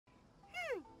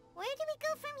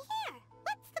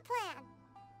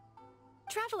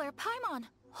Traveler, Paimon!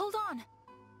 Hold on!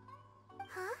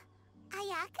 Huh?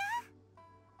 Ayaka?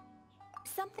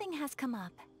 Something has come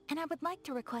up, and I would like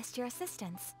to request your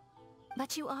assistance.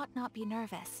 But you ought not be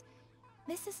nervous.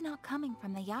 This is not coming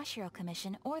from the Yashiro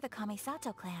Commission or the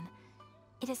Kamisato clan.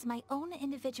 It is my own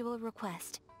individual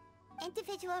request.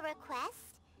 Individual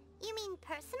request? You mean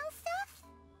personal stuff?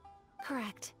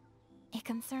 Correct. It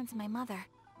concerns my mother.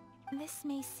 This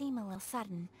may seem a little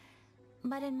sudden,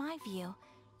 but in my view,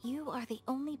 you are the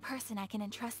only person I can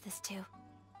entrust this to.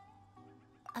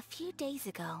 A few days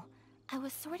ago, I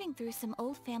was sorting through some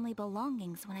old family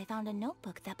belongings when I found a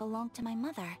notebook that belonged to my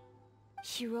mother.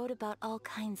 She wrote about all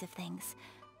kinds of things,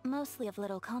 mostly of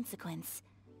little consequence.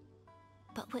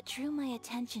 But what drew my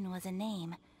attention was a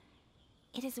name.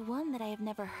 It is one that I have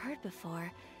never heard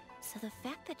before, so the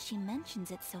fact that she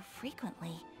mentions it so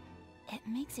frequently, it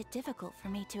makes it difficult for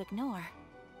me to ignore.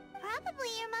 Probably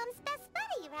your mom's best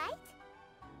buddy, right?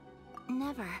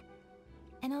 Never.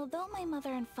 And although my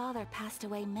mother and father passed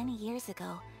away many years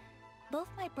ago, both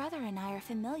my brother and I are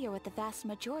familiar with the vast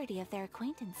majority of their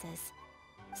acquaintances.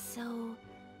 So,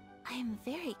 I am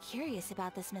very curious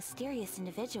about this mysterious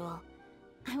individual.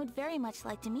 I would very much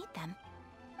like to meet them.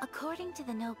 According to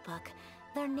the notebook,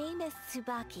 their name is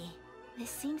Tsubaki. This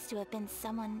seems to have been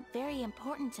someone very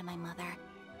important to my mother.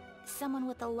 Someone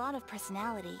with a lot of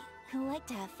personality, who liked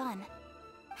to have fun.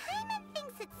 Paimon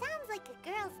thinks it sounds like a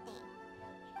girl's name.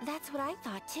 That's what I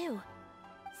thought too.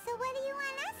 So what do you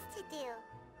want us to do?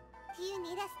 Do you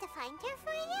need us to find her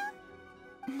for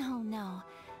you? No.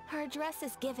 Her address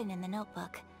is given in the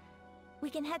notebook. We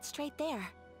can head straight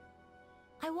there.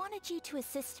 I wanted you to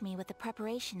assist me with the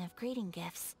preparation of greeting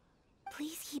gifts.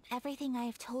 Please keep everything I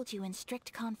have told you in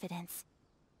strict confidence.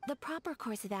 The proper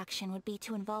course of action would be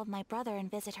to involve my brother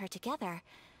and visit her together,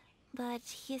 but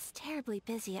he is terribly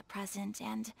busy at present,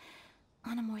 and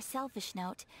on a more selfish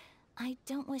note, I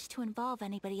don't wish to involve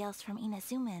anybody else from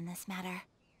INAZUMA in this matter.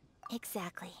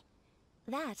 Exactly.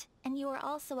 That, and you are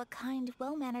also a kind,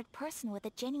 well-mannered person with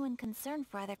a genuine concern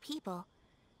for other people.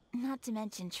 Not to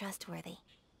mention trustworthy.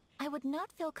 I would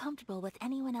not feel comfortable with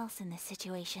anyone else in this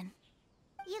situation.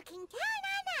 You can count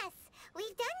on us!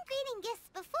 We've done greeting gifts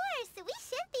before, so we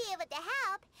should be able to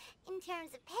help. In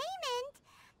terms of payment,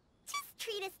 just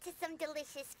treat us to some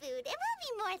delicious food and we'll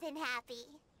be more than happy.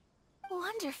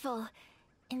 Wonderful!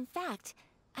 In fact,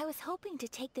 I was hoping to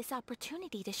take this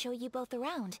opportunity to show you both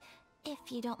around,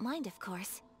 if you don't mind, of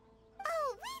course.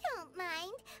 Oh, we don't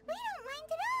mind. We don't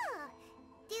mind at all.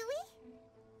 Do we?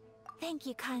 Thank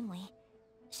you kindly.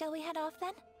 Shall we head off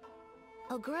then?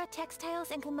 Ogura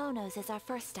Textiles and Kimonos is our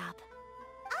first stop.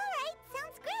 Alright,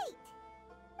 sounds great!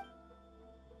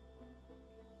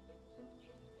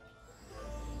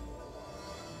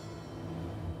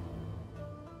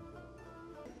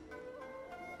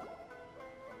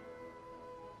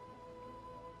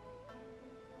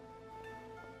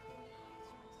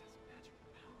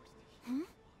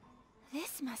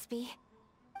 This must be...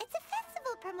 It's a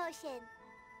festival promotion.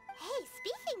 Hey,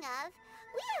 speaking of,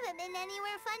 we haven't been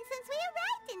anywhere fun since we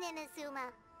arrived in INAZUMA.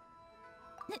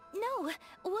 No!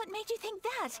 What made you think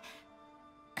that?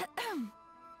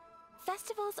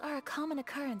 Festivals are a common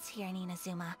occurrence here in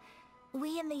INAZUMA.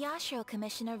 We in the Yashiro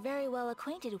Commission are very well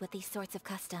acquainted with these sorts of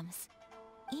customs.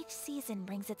 Each season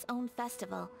brings its own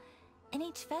festival, and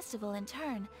each festival in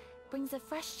turn brings a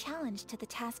fresh challenge to the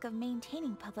task of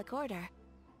maintaining public order.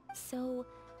 So,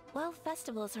 while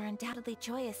festivals are undoubtedly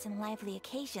joyous and lively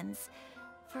occasions,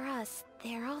 for us,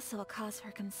 they are also a cause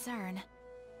for concern.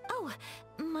 Oh,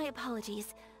 my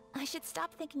apologies. I should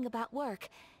stop thinking about work.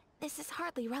 This is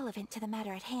hardly relevant to the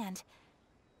matter at hand.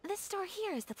 This store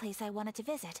here is the place I wanted to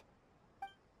visit.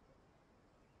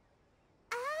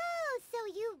 Oh, so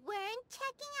you weren't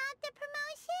checking out the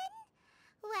promotion?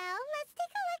 Well, let's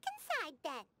take a look inside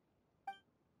then.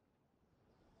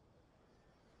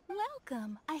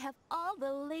 Welcome! I have all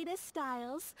the latest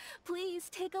styles. Please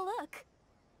take a look.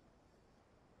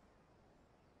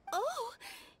 Oh!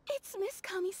 It's Miss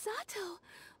Kamisato,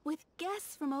 with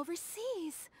guests from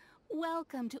overseas.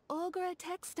 Welcome to Ogura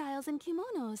Textiles and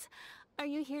Kimonos. Are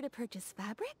you here to purchase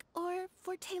fabric, or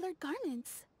for tailored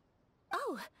garments?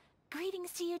 Oh,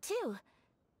 greetings to you too.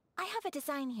 I have a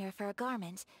design here for a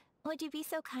garment. Would you be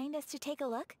so kind as to take a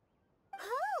look?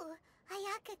 Oh,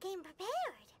 Ayaka came prepared.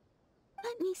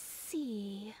 Let me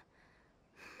see...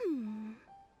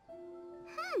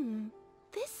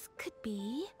 This could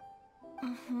be...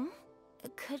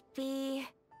 It could be...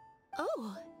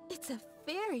 Oh, it's a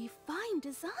very fine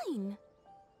design.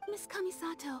 Miss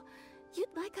Kamisato,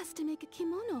 you'd like us to make a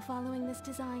kimono following this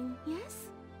design, yes?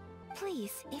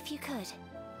 Please, if you could.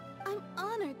 I'm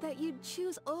honored that you'd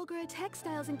choose Ogura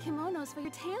textiles and kimonos for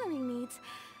your tailoring needs.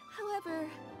 However,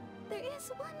 there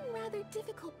is one rather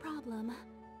difficult problem.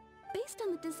 Based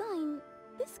on the design,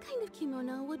 this kind of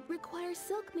kimono would require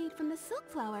silk made from the silk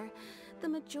flower. The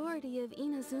majority of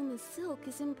Inazuma's silk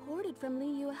is imported from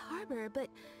Liyue Harbor, but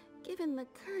given the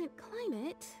current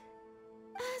climate...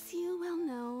 As you well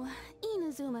know,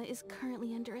 Inazuma is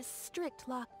currently under a strict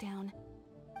lockdown.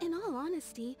 In all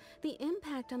honesty, the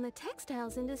impact on the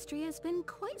textiles industry has been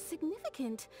quite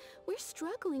significant. We're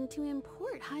struggling to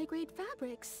import high-grade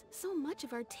fabrics. So much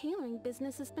of our tailoring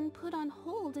business has been put on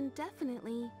hold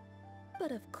indefinitely.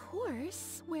 But of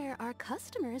course, where our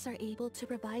customers are able to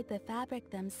provide the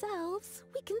fabric themselves,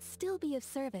 we can still be of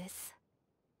service.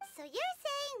 So you're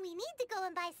saying we need to go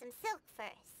and buy some silk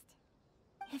first?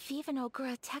 If even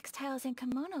Ogura textiles and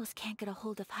kimonos can't get a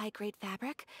hold of high-grade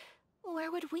fabric,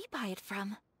 where would we buy it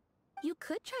from? You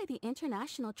could try the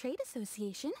International Trade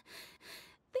Association.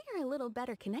 They are a little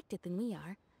better connected than we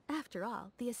are. After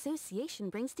all, the association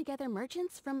brings together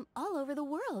merchants from all over the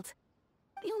world.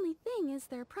 The only thing is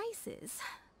their prices.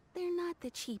 They're not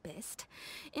the cheapest.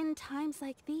 In times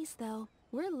like these, though,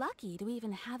 we're lucky to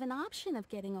even have an option of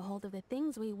getting a hold of the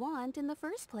things we want in the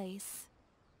first place.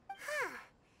 Huh.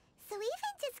 So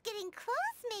even just getting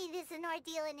clothes made is an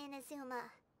ordeal in Inazuma.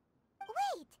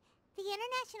 Wait, the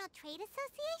International Trade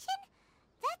Association?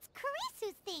 That's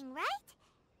Kurisu's thing, right?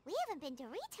 We haven't been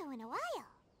to Rito in a while.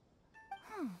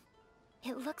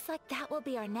 It looks like that will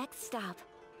be our next stop.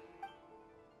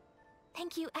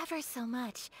 Thank you ever so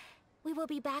much. We will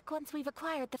be back once we've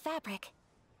acquired the fabric.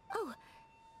 Oh,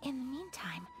 in the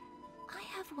meantime, I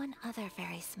have one other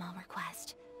very small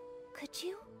request. Could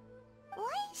you...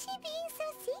 Why is she being so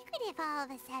secretive all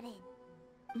of a sudden?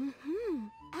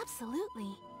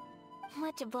 Absolutely.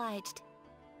 Much obliged.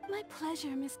 My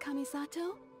pleasure, Miss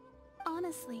Kamisato.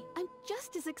 Honestly, I'm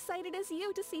just as excited as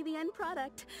you to see the end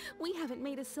product. We haven't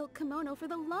made a silk kimono for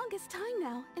the longest time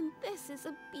now, and this is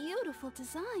a beautiful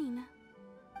design.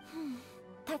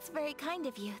 That's very kind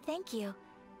of you, thank you.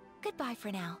 Goodbye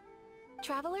for now.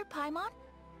 Traveler Paimon,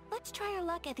 let's try our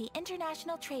luck at the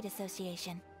International Trade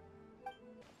Association.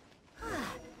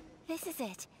 This is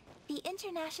it. The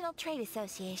International Trade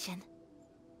Association.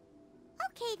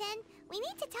 Okay then, we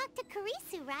need to talk to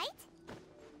Kurisu, right?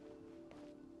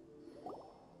 Look!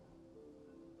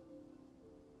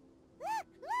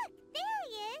 There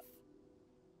he is!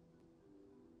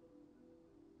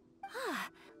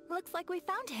 Looks like we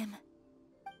found him.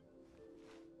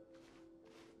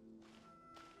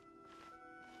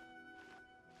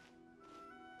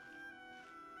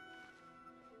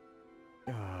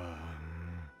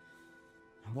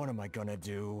 What am I gonna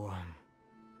do?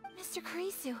 Mr.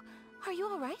 Kurisu, are you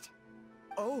alright?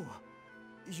 Oh!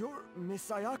 You're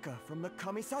Miss Ayaka from the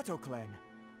Kamisato clan.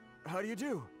 How do you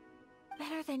do?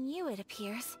 Better than you, it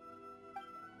appears.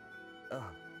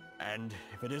 And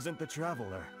if it isn't the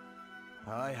Traveler,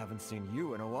 I haven't seen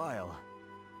you in a while.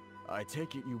 I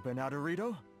take it you've been out of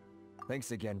Rito?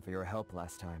 Thanks again for your help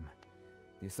last time.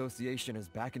 The association is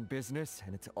back in business,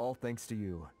 and it's all thanks to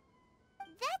you.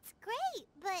 That's great,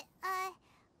 but,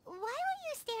 why were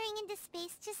you staring into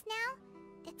space just now?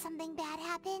 Did something bad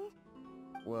happen?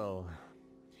 Well,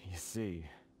 you see...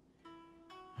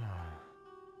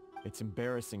 It's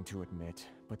embarrassing to admit,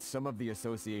 but some of the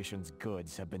association's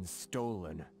goods have been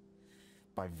stolen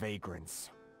by vagrants.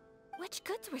 Which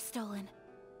goods were stolen?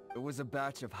 It was a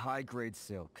batch of high-grade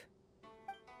silk.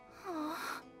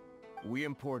 We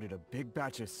imported a big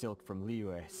batch of silk from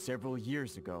Liyue several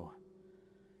years ago.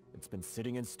 It's been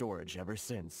sitting in storage ever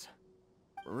since.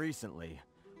 Recently,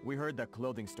 we heard that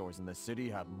clothing stores in the city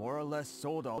have more or less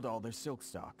sold all their silk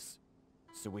stocks.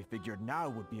 So we figured now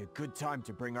would be a good time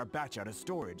to bring our batch out of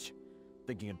storage,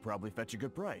 thinking it'd probably fetch a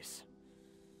good price.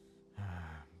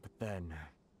 But then...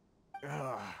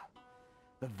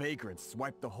 the vagrants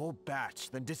swiped the whole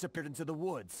batch, then disappeared into the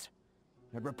woods.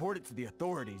 I'd report it to the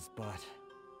authorities, but...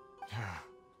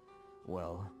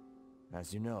 well,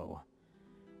 as you know,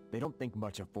 they don't think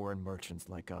much of foreign merchants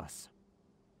like us.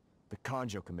 The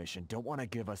Kanjo Commission don't want to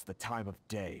give us the time of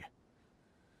day.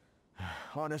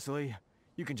 Honestly,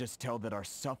 you can just tell that our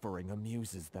suffering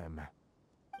amuses them.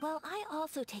 Well, I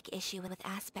also take issue with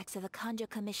aspects of the Kanjo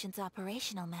Commission's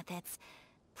operational methods.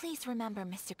 Please remember,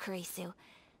 Mr. Kurisu,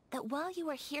 that while you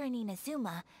are here in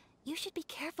Inazuma, you should be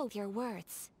careful with your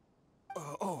words.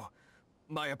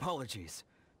 My apologies.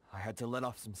 I had to let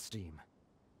off some steam.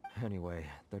 Anyway,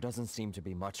 there doesn't seem to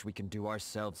be much we can do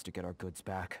ourselves to get our goods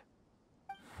back.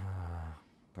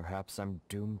 Perhaps I'm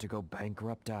doomed to go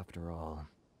bankrupt after all.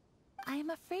 I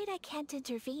am afraid I can't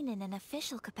intervene in an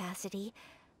official capacity,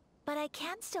 but I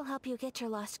can still help you get your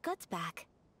lost goods back.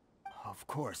 Of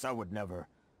course, I would never...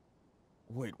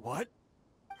 Wait, what?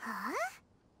 Huh?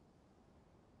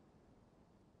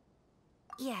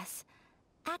 Yes,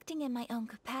 acting in my own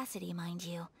capacity, mind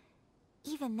you.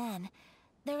 Even then,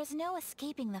 there is no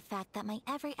escaping the fact that my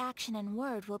every action and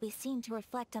word will be seen to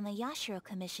reflect on the Yashiro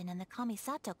Commission and the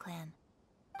Kamisato clan.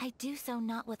 I do so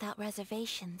not without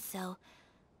reservation, so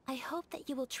I hope that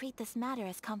you will treat this matter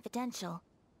as confidential.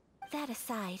 That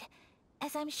aside,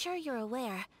 as I'm sure you're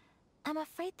aware, I'm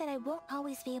afraid that I won't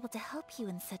always be able to help you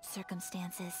in such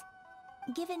circumstances.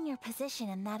 Given your position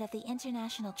and that of the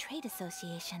International Trade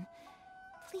Association,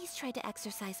 please try to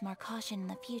exercise more caution in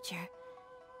the future.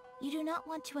 You do not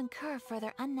want to incur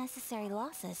further unnecessary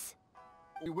losses.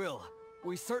 We will.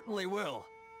 We certainly will.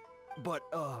 But,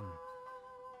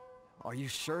 are you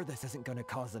sure this isn't gonna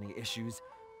cause any issues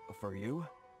for you?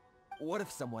 What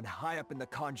if someone high up in the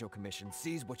Kanjo Commission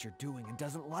sees what you're doing and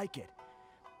doesn't like it?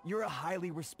 You're a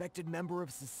highly respected member of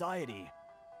society.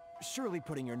 Surely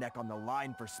putting your neck on the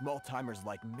line for small-timers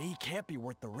like me can't be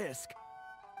worth the risk.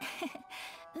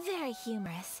 Very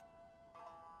humorous.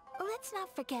 Let's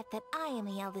not forget that I am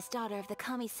the eldest daughter of the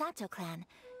Kamisato clan.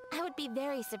 I would be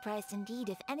very surprised indeed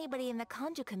if anybody in the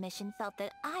Kanjo Commission felt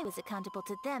that I was accountable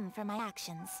to them for my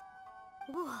actions.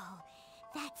 Whoa,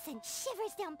 that sent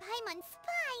shivers down Paimon's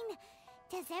spine!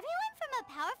 Does everyone from a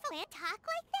powerful land talk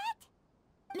like that?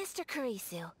 Mr.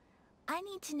 Kurisu, I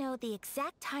need to know the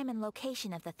exact time and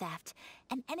location of the theft,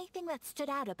 and anything that stood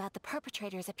out about the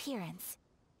perpetrator's appearance.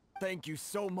 Thank you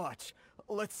so much.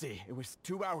 Let's see, it was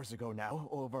 2 hours ago now,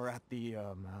 over at the,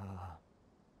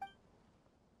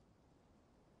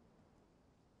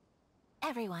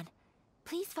 Everyone,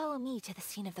 please follow me to the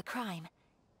scene of the crime.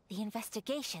 The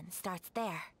investigation starts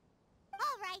there.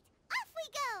 All right, off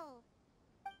we go!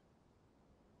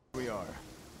 we are.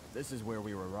 This is where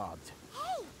we were robbed.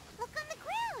 Hey, look on the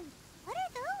ground! What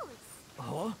are those?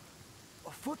 Huh?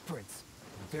 Footprints.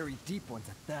 Very deep ones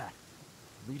at that.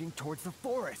 Leading towards the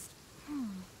forest.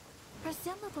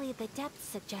 Presumably the depth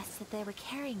suggests that they were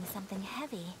carrying something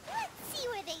heavy. Let's see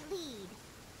where they lead.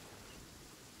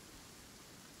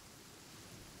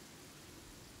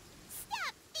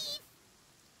 Stop,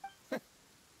 thief!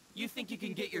 You think you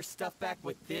can get your stuff back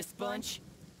with this bunch?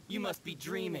 You must be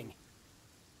dreaming.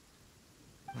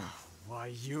 Why,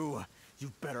 you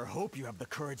better hope you have the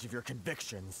courage of your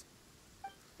convictions.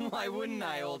 Why wouldn't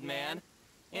I, old man?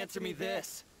 Answer me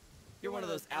this. You're one of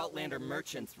those Outlander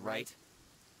merchants, right?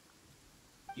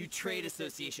 You trade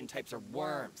association types are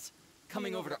worms.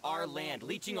 Coming over to our land,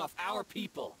 leeching off our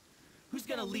people. Who's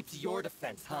gonna leap to your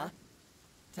defense, huh?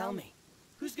 Tell me,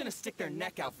 who's gonna stick their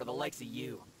neck out for the likes of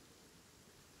you?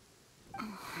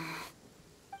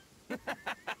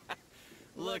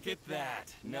 Look at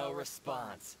that. No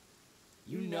response.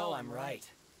 You know I'm right.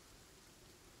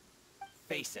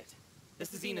 Face it.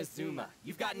 This is INAZUMA.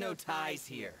 You've got no ties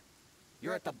here.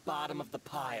 You're at the bottom of the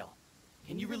pile.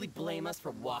 Can you really blame us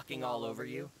for walking all over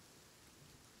you?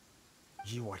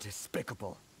 You are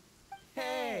despicable.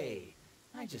 Hey!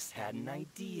 I just had an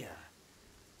idea.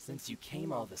 Since you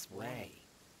came all this way,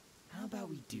 how about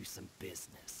we do some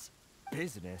business?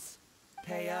 Business?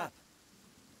 Pay up.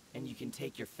 And you can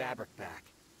take your fabric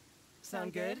back.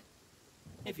 Sound good?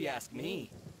 If you ask me,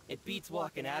 it beats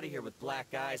walking out of here with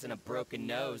black eyes and a broken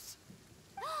nose.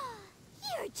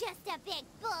 You're just a big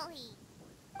bully!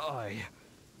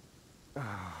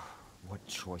 What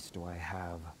choice do I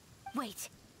have? Wait!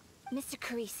 Mr.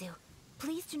 Kurisu,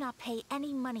 please do not pay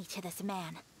any money to this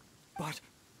man. But...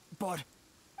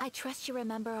 I trust you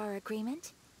remember our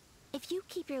agreement? If you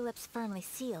keep your lips firmly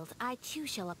sealed, I too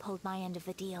shall uphold my end of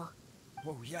the deal.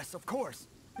 Oh, yes, of course.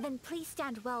 Then please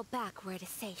stand well back where it is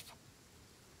safe.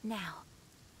 Now,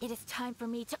 it is time for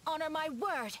me to honor my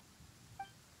word!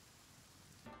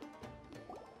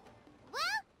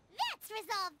 Well, that's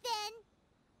resolved then!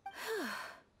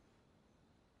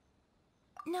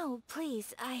 No,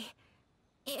 please,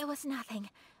 It was nothing.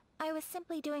 I was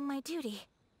simply doing my duty.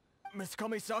 Miss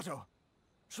Kamisato!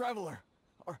 Traveler!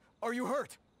 Are you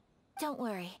hurt? Don't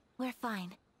worry, we're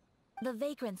fine. The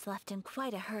vagrants left in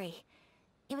quite a hurry.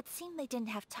 It would seem they didn't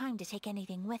have time to take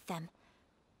anything with them.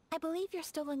 I believe your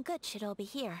stolen goods should all be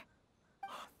here.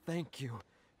 Thank you.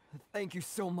 Thank you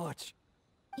so much.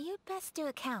 You'd best do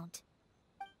a count.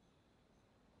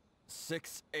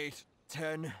 6, 8,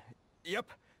 10...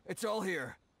 Yep, it's all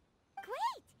here.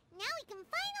 Great! Now we can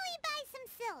finally buy some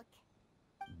silk.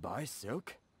 Buy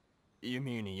silk? You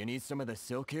mean you need some of the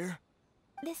silk here?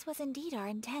 This was indeed our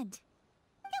intent.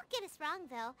 Don't get us wrong,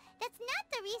 though. That's not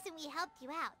the reason we helped you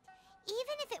out.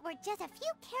 Even if it were just a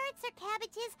few carrots or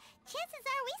cabbages, chances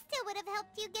are we still would have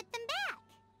helped you get them back.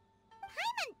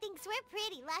 Paimon thinks we're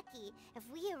pretty lucky. If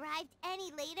we arrived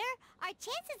any later, our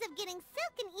chances of getting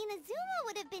silk in Inazuma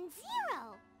would have been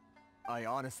 0. I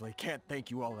honestly can't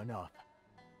thank you all enough.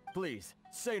 Please,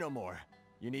 say no more.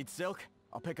 You need silk?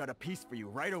 I'll pick out a piece for you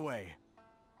right away.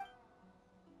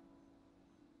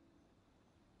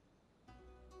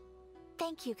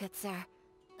 Thank you, good sir.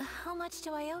 How much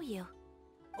do I owe you?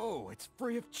 Oh, it's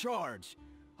free of charge.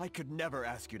 I could never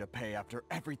ask you to pay after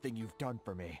everything you've done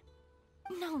for me.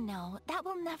 No, that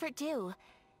will never do.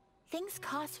 Things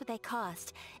cost what they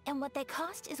cost, and what they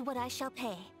cost is what I shall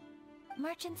pay.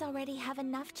 Merchants already have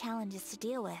enough challenges to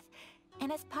deal with,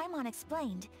 and as Paimon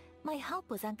explained, my help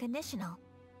was unconditional.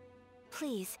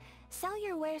 Please, sell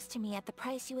your wares to me at the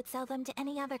price you would sell them to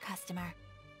any other customer.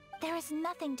 There is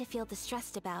nothing to feel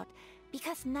distressed about,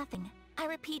 because nothing, I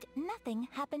repeat, nothing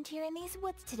happened here in these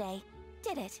woods today,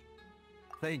 did it?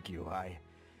 Thank you, I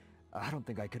don't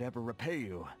think I could ever repay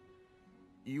you.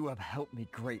 You have helped me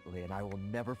greatly, and I will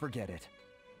never forget it.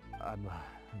 I'm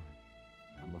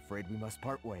afraid we must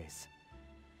part ways.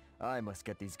 I must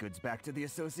get these goods back to the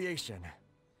association.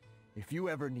 If you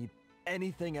ever need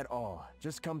anything at all,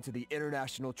 just come to the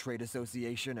International Trade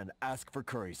Association and ask for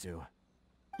Kurisu.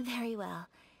 Very well.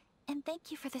 And thank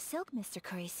you for the silk, Mr.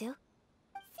 Kurisu. See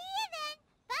you then!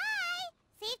 Bye!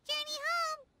 Safe journey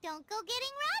home! Don't go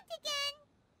getting robbed again!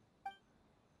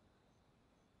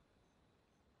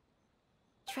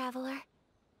 Traveler,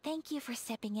 thank you for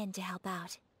stepping in to help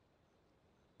out.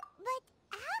 But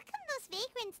how come those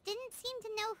vagrants didn't seem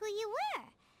to know who you were?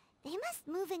 They must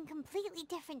move in completely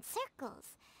different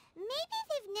circles. Maybe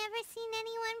they've never seen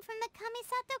anyone from the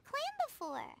Kamisato clan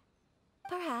before.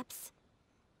 Perhaps.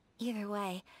 Either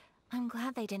way, I'm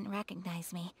glad they didn't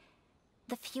recognize me.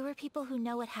 The fewer people who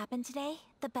know what happened today,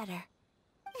 the better.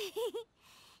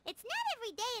 It's not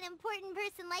every day an important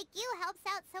person like you helps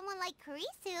out someone like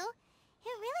Kurisu.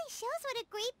 It really shows what a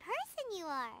great person you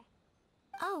are.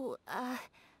 Oh,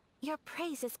 your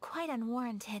praise is quite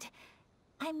unwarranted.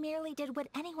 I merely did what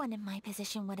anyone in my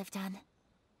position would have done.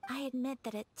 I admit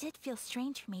that it did feel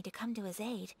strange for me to come to his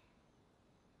aid.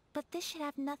 But this should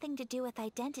have nothing to do with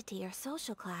identity or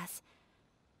social class.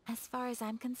 As far as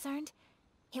I'm concerned,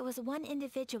 it was one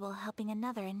individual helping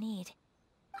another in need.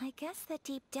 I guess that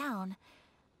deep down,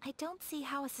 I don't see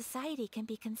how a society can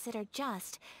be considered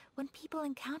just when people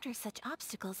encounter such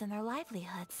obstacles in their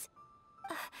livelihoods.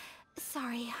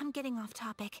 Sorry, I'm getting off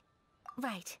topic.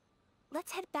 Right.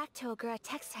 Let's head back to Ogura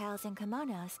Textiles and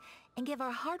Kimonos and give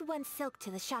our hard-won silk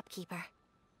to the shopkeeper.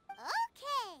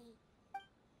 Okay!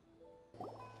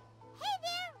 Hey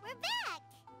there, we're back!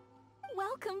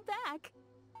 Welcome back!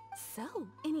 So,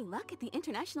 any luck at the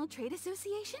International Trade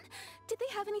Association? Did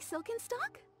they have any silk in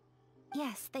stock?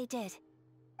 Yes, they did.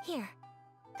 Here.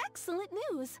 Excellent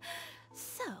news!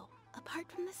 So,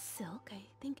 apart from the silk, I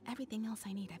think everything else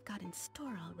I need I've got in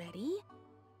store already.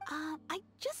 I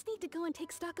just need to go and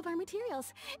take stock of our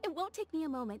materials. It won't take me a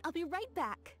moment. I'll be right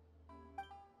back.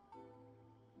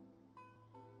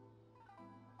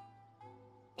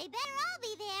 They better all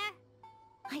be there.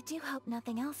 I do hope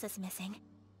nothing else is missing.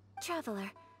 Traveler,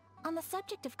 on the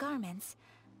subject of garments,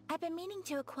 I've been meaning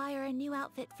to acquire a new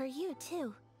outfit for you,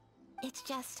 too. It's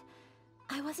just,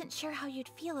 I wasn't sure how you'd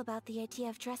feel about the idea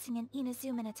of dressing in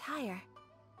Inazuman attire.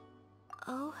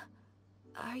 Oh,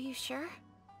 are you sure?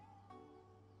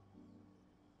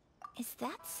 Is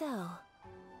that so?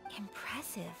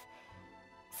 Impressive.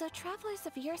 So travelers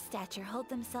of your stature hold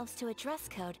themselves to a dress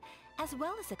code, as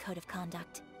well as a code of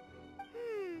conduct.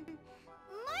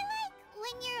 More like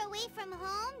when you're away from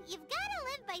home, you've gotta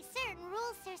live by certain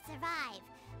rules to survive,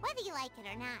 whether you like it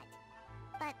or not.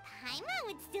 But Paimon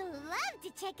would still love to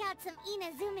check out some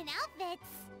Inazuman outfits.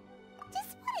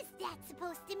 Just what is that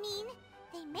supposed to mean?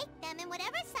 They make them in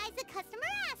whatever size the customer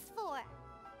asks for.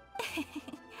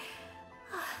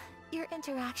 Your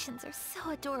interactions are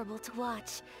so adorable to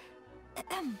watch.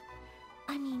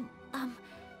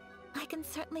 I can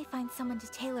certainly find someone to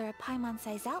tailor a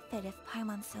Paimon-size outfit if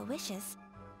Paimon so wishes.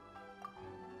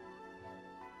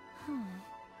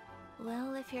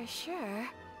 Well, if you're sure,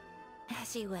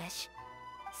 as you wish.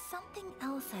 Something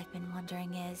else I've been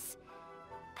wondering is,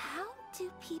 how do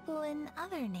people in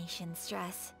other nations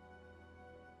dress?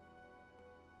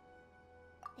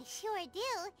 They sure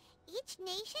do. Each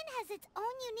nation has its own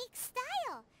unique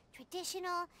style.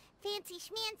 Traditional, fancy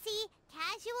schmancy,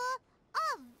 casual,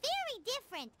 all very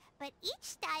different, but each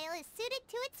style is suited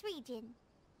to its region.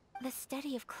 The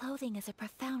study of clothing is a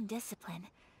profound discipline,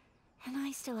 and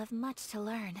I still have much to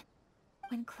learn.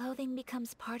 When clothing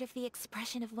becomes part of the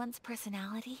expression of one's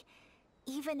personality,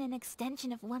 even an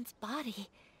extension of one's body,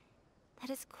 that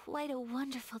is quite a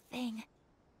wonderful thing.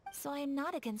 So I am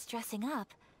not against dressing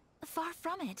up, Far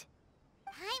from it.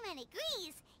 Paimon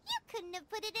agrees. You couldn't have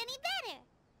put it any better.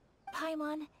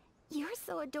 Paimon, you're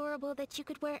so adorable that you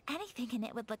could wear anything and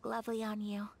it would look lovely on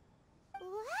you.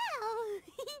 Wow!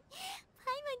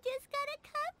 Paimon just got a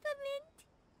compliment.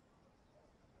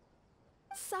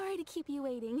 Sorry to keep you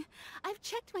waiting. I've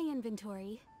checked my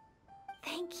inventory.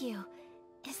 Thank you.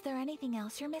 Is there anything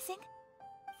else you're missing?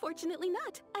 Fortunately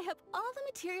not. I have all the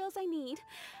materials I need.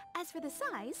 As for the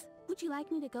size, would you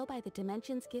like me to go by the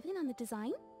dimensions given on the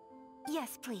design?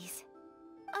 Yes, please.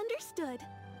 Understood.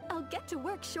 I'll get to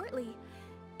work shortly.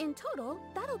 In total,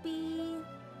 that'll be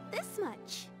this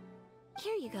much.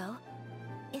 Here you go.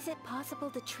 Is it possible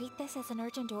to treat this as an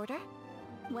urgent order?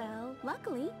 Well,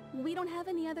 luckily, we don't have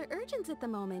any other urgents at the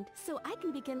moment, so I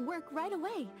can begin work right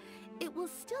away. It will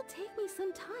still take me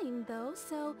some time, though,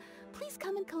 so please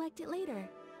come and collect it later.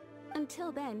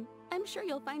 Until then, I'm sure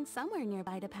you'll find somewhere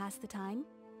nearby to pass the time.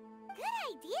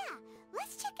 Good idea.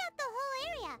 Let's check out the whole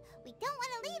area. We don't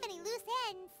want to leave any loose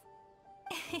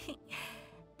ends.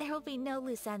 There will be no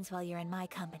loose ends while you're in my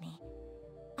company.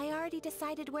 I already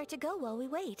decided where to go while we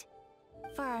wait.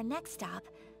 For our next stop,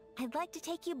 I'd like to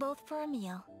take you both for a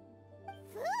meal.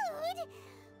 Food?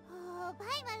 Oh,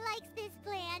 Paimon likes this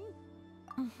plan.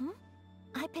 Mm-hmm.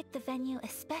 I picked the venue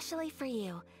especially for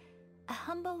you. A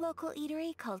humble local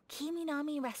eatery called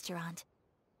Kiminami Restaurant.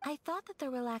 I thought that the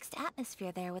relaxed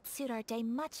atmosphere there would suit our day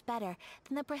much better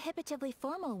than the prohibitively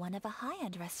formal one of a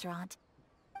high-end restaurant.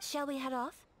 Shall we head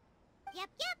off? Yep.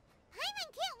 Paimon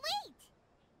can't wait.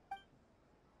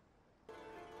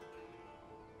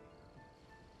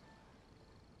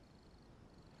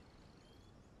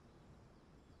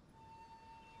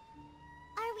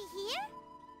 Are we here?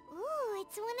 Ooh,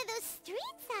 it's one of those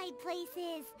street-side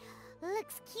places.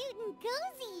 Looks cute and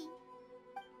cozy.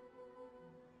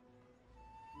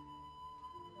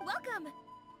 Welcome!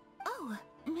 Oh,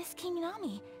 Miss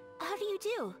Kiminami, how do you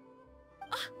do?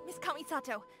 Ah, Miss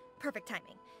Kamisato. Perfect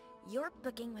timing. Your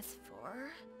booking was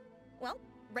for... well,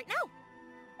 right now.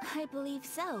 I believe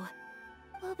so.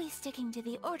 We'll be sticking to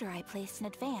the order I placed in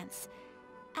advance.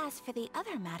 As for the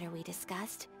other matter we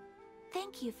discussed,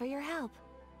 thank you for your help.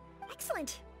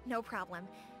 Excellent. No problem.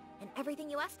 And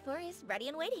everything you asked for is ready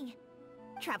and waiting.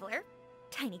 Traveler,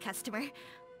 tiny customer,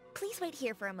 please wait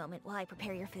here for a moment while I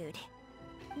prepare your food.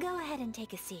 Go ahead and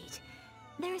take a seat.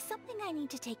 There is something I need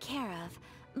to take care of,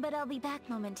 but I'll be back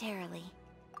momentarily.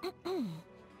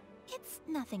 It's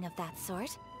nothing of that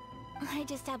sort. I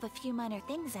just have a few minor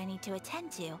things I need to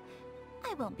attend to.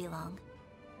 I won't be long.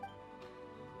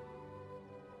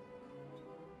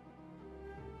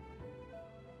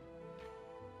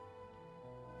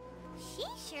 She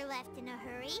sure left in a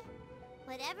hurry.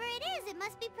 Whatever it is, it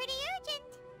must be pretty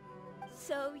urgent.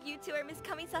 So, you two are Miss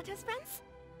Kamisato's friends?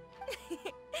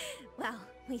 Well,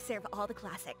 we serve all the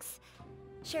classics.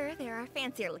 Sure, there are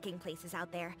fancier-looking places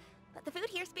out there, but the food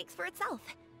here speaks for itself.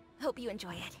 Hope you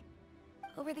enjoy it.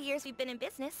 Over the years we've been in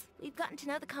business, we've gotten to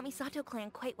know the Kamisato clan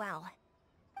quite well.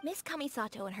 Miss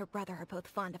Kamisato and her brother are both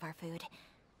fond of our food.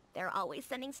 They're always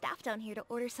sending staff down here to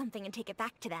order something and take it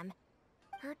back to them.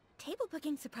 Her table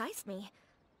booking surprised me,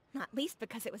 not least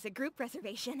because it was a group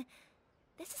reservation.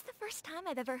 This is the first time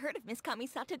I've ever heard of Miss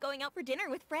Kamisato going out for dinner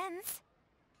with friends.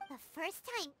 The first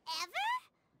time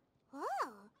ever?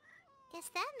 Oh, guess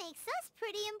that makes us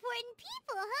pretty important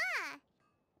people, huh?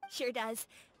 Sure does.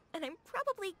 And I'm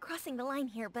probably crossing the line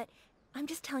here, but I'm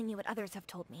just telling you what others have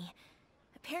told me.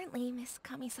 Apparently, Miss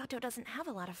Kamisato doesn't have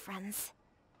a lot of friends.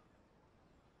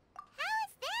 How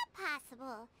is that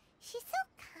possible? She's so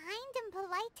kind and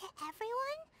polite to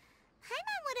everyone.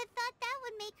 Paimon would have thought that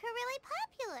would make her really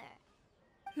popular.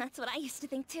 That's what I used to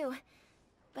think too.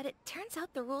 But it turns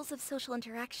out the rules of social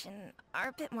interaction are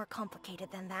a bit more complicated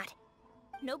than that.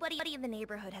 Nobody in the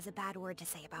neighborhood has a bad word to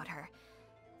say about her.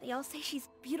 They all say she's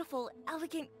beautiful,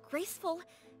 elegant, graceful,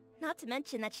 not to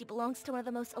mention that she belongs to one of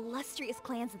the most illustrious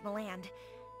clans in the land.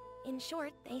 In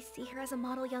short, they see her as a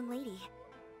model young lady.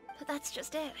 But that's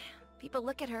just it. People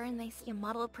look at her and they see a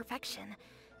model of perfection,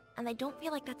 and they don't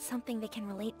feel like that's something they can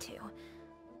relate to.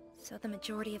 So the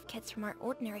majority of kids from our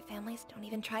ordinary families don't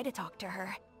even try to talk to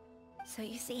her. So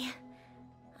you see,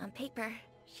 on paper,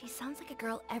 she sounds like a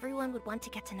girl everyone would want to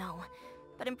get to know.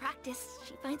 But in practice,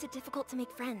 she finds it difficult to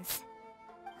make friends.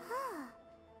 Huh.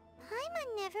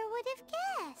 Paimon never would have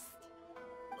guessed.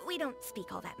 We don't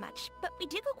speak all that much, but we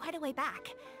do go quite a way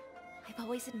back. I've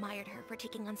always admired her for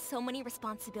taking on so many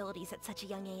responsibilities at such a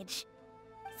young age.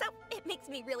 So it makes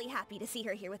me really happy to see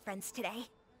her here with friends today.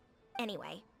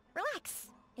 Anyway, relax.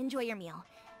 Enjoy your meal.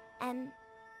 And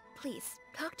please,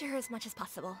 talk to her as much as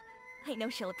possible. I know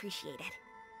she'll appreciate it.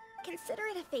 Consider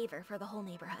it a favor for the whole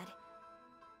neighborhood.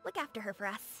 Look after her for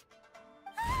us.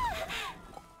 Ah!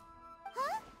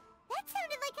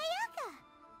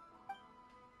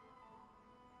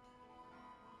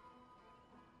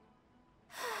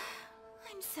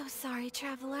 I'm so sorry,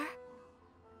 Traveler.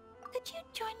 Could you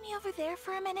join me over there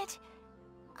for a minute?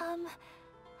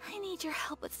 I need your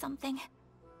help with something.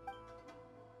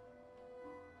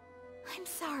 I'm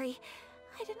sorry.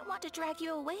 I didn't want to drag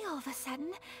you away all of a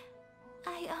sudden.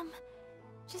 I,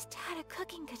 just had a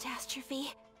cooking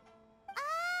catastrophe.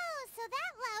 Oh, so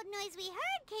that loud noise we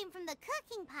heard came from the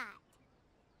cooking pot.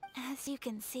 As you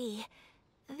can see,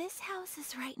 this house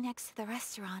is right next to the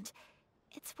restaurant.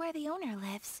 It's where the owner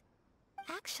lives.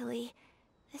 Actually,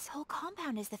 this whole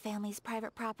compound is the family's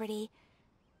private property.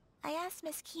 I asked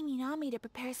Miss Kiminami to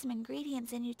prepare some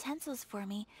ingredients and utensils for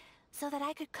me, so that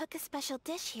I could cook a special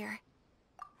dish here.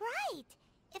 Right.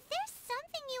 If there's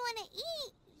something you want to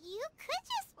eat, you could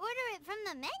just order it from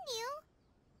the menu.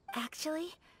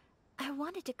 Actually, I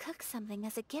wanted to cook something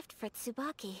as a gift for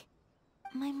Tsubaki.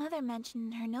 My mother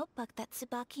mentioned in her notebook that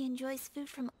Tsubaki enjoys food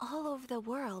from all over the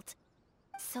world.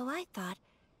 So I thought,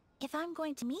 if I'm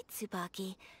going to meet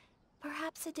Tsubaki,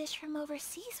 perhaps a dish from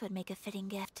overseas would make a fitting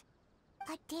gift.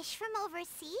 A dish from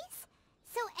overseas?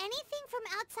 So anything from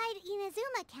outside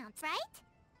Inazuma counts, right?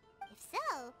 If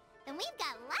so, then we've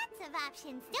got lots of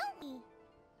options, don't we?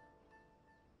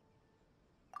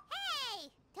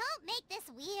 Hey! Don't make this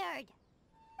weird.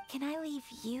 Can I leave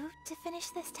you to finish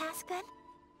this task then?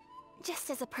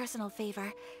 Just as a personal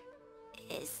favor.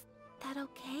 Is that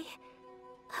okay?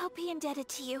 I'll be indebted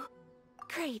to you.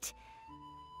 Great.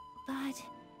 But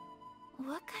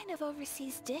what kind of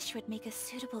overseas dish would make a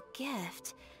suitable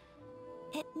gift?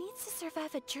 It needs to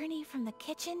survive a journey from the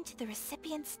kitchen to the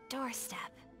recipient's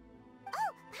doorstep.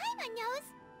 Oh, Paimon knows!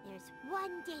 There's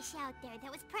one dish out there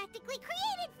that was practically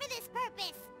created for this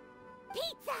purpose!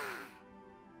 Pizza!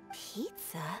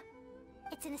 Pizza?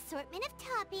 It's an assortment of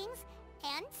toppings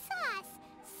and sauce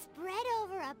spread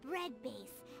over a bread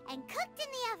base and cooked in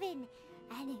the oven.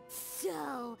 And it's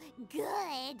so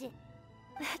good!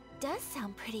 That does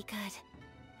sound pretty good.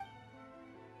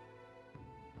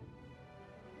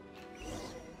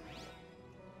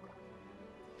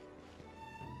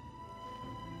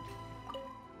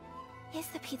 Is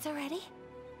the pizza ready?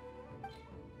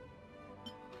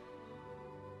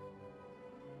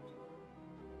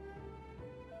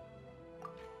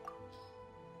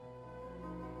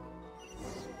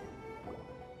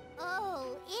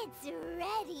 Oh, it's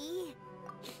ready!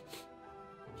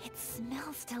 It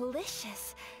smells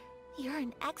delicious. You're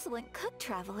an excellent cook,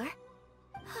 Traveler.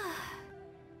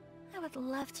 I would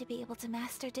love to be able to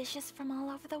master dishes from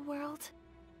all over the world.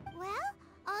 Well,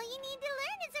 all you need to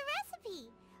learn is a recipe.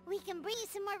 We can bring you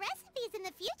some more recipes in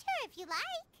the future if you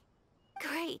like.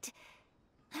 Great.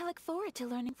 I look forward to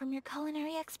learning from your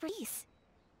culinary expertise.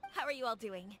 How are you all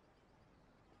doing?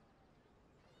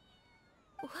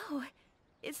 Whoa,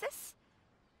 is this...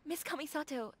 Miss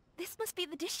Kamisato, this must be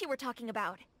the dish you were talking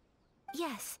about.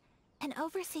 Yes, an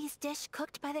overseas dish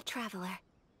cooked by the Traveler.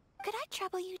 Could I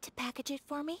trouble you to package it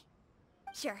for me?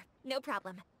 Sure, no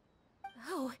problem.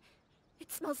 Oh,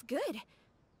 it smells good.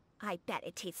 I bet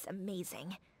it tastes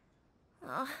amazing.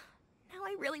 Oh, now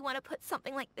I really want to put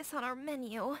something like this on our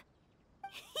menu. Want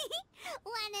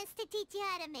us to teach you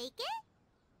how to make it?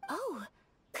 Oh,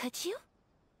 could you?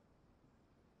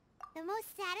 The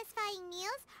most satisfying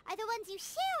meals are the ones you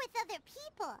share with other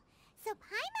people. So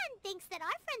Paimon thinks that our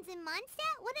friends in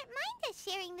Mondstadt wouldn't mind us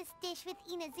sharing this dish with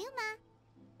Inazuma.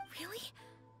 Really?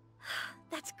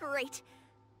 That's great.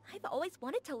 I've always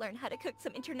wanted to learn how to cook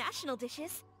some international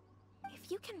dishes.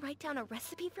 If you can write down a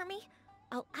recipe for me,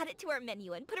 I'll add it to our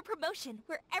menu and put a promotion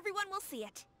where everyone will see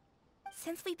it.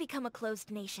 Since we've become a closed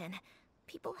nation,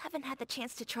 people haven't had the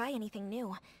chance to try anything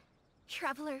new.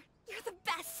 Traveler, you're the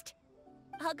best!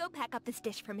 I'll go pack up this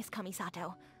dish for Miss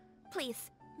Kamisato.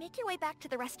 Please, make your way back to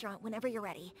the restaurant whenever you're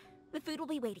ready. The food will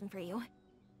be waiting for you.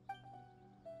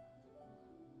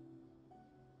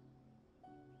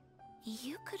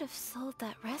 You could have sold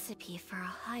that recipe for a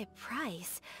high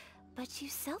price, but you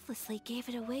selflessly gave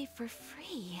it away for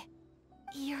free.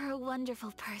 You're a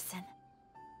wonderful person.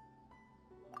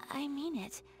 I mean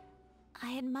it.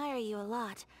 I admire you a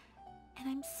lot, and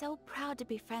I'm so proud to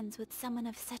be friends with someone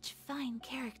of such fine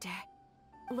character.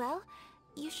 Well,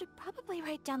 you should probably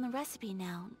write down the recipe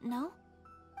now, no?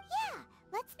 Yeah,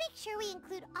 let's make sure we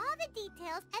include all the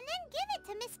details and then give it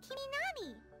to Miss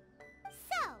Kiminami.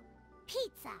 So,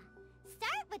 pizza.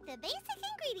 Start with the basic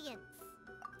ingredients.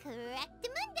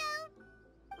 Correctamundo.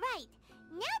 Right,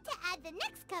 now to add the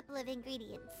next couple of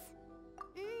ingredients.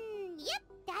 Yep,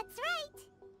 that's right.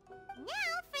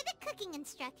 Now for the cooking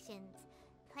instructions.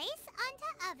 Place onto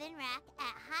oven rack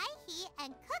at high heat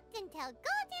and cooked until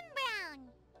golden brown.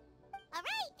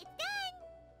 Alright, it's done!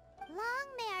 Long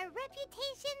may our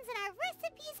reputations and our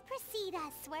recipes precede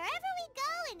us wherever we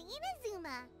go in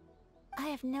Inazuma. I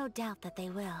have no doubt that they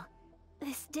will.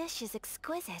 This dish is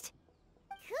exquisite.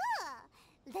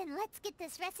 Cool! Then let's get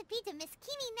this recipe to Miss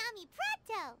Kimi Nami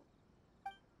pronto!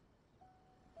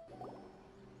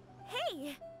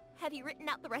 Hey! Have you written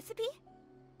out the recipe?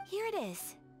 Here it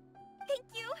is. Thank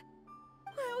you!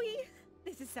 Wowie!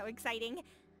 This is so exciting.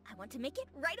 I want to make it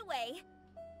right away.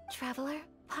 Traveler,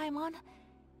 Paimon,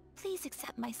 please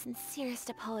accept my sincerest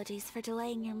apologies for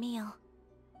delaying your meal.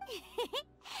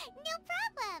 No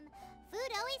problem!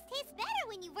 Food always tastes better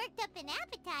when you worked up an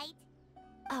appetite.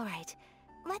 Alright,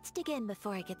 let's dig in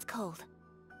before it gets cold.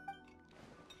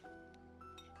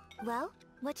 Well,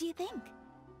 what do you think?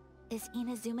 Is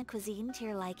Inazuma cuisine to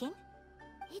your liking?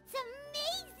 It's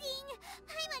amazing!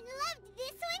 Paimon loved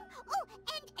this one! Oh,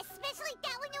 and especially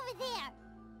that one over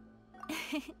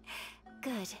there!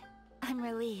 Good. I'm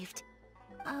relieved.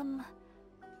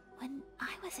 When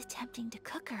I was attempting to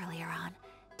cook earlier on,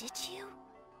 did you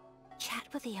chat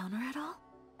with the owner at all?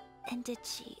 And did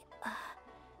she,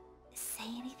 say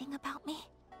anything about me?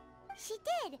 She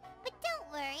did, but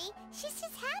don't worry. She's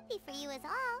just happy for you is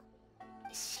all.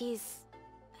 She's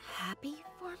happy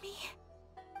for me?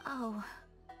 Oh,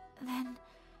 then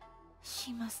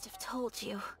she must have told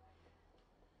you.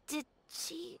 Did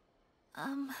she,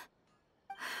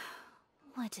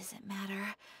 what does it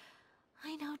matter?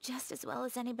 I know just as well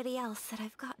as anybody else that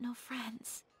I've got no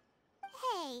friends.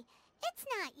 Hey, it's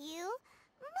not you.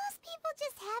 Most people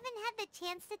just haven't had the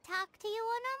chance to talk to you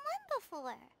one-on-one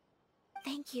before.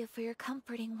 Thank you for your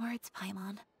comforting words,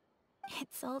 Paimon.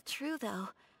 It's all true, though.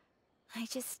 I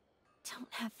just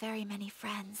don't have very many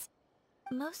friends.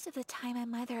 Most of the time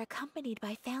I'm either accompanied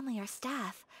by family or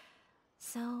staff,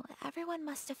 so everyone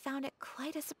must have found it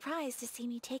quite a surprise to see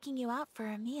me taking you out for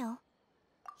a meal.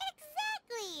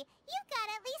 Exactly! You've got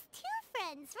at least 2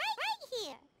 friends right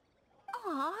here.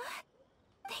 Aw,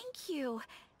 thank you.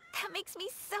 That makes me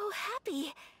so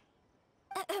happy.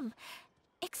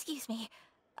 Excuse me.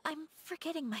 I'm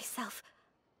forgetting myself.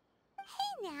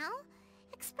 Hey now,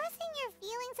 expressing your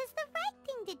feelings is the right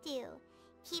thing to do.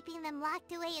 Keeping them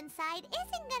locked away inside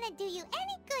isn't gonna do you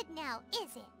any good now,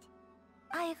 is it?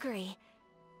 I agree.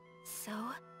 So,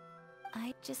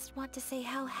 I just want to say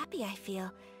how happy I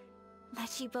feel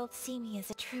that you both see me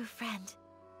as a true friend.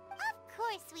 Of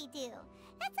course we do.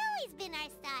 That's always been our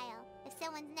style. If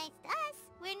someone's nice to us,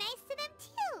 we're nice to them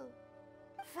too.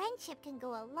 Friendship can go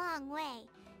a long way.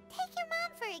 Take your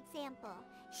mom, for example.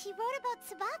 She wrote about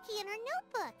Tsubaki in her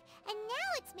notebook, and now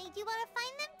it's made you want to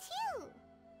find them too.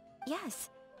 Yes.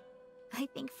 I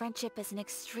think friendship is an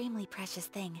extremely precious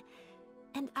thing,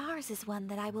 and ours is one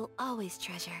that I will always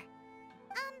treasure.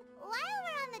 While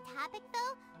we're on the topic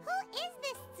though, who is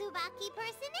this Tsubaki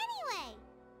person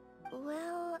anyway?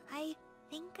 Well, I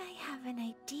think I have an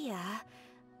idea,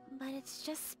 but it's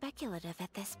just speculative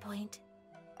at this point.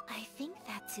 I think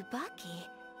that Tsubaki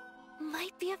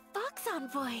might be a fox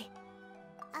envoy.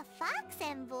 A fox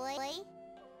envoy?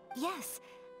 Yes,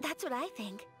 that's what I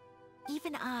think.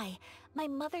 Even I, my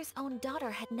mother's own daughter,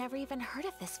 had never even heard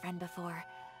of this friend before.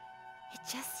 It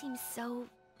just seems so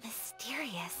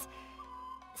mysterious.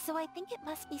 So I think it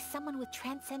must be someone with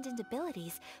transcendent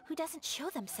abilities who doesn't show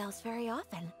themselves very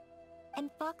often.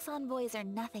 And fox envoys are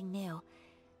nothing new.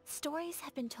 Stories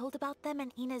have been told about them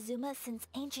in Inazuma since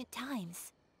ancient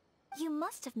times. You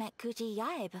must have met Kuji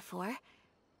Yae before.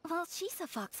 Well, she's a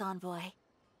fox envoy.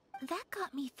 That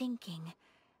got me thinking.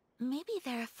 Maybe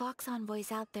there are fox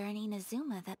envoys out there in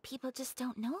Inazuma that people just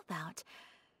don't know about.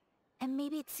 And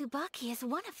maybe Tsubaki is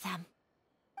one of them.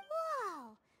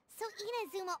 Whoa! So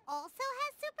Inazuma also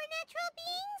has supernatural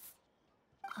beings?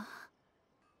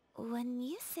 When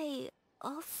you say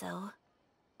also...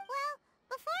 Well,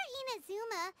 before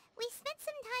Inazuma, we spent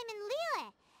some time in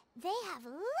Liyue. They have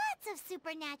lots of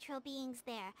supernatural beings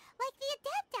there, like the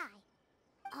Adepti.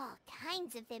 All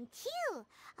kinds of them too.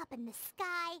 Up in the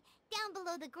sky, down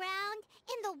below the ground,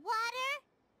 in the water.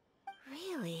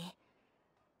 Really?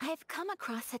 I've come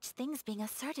across such things being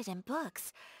asserted in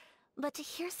books, but to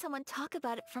hear someone talk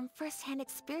about it from first-hand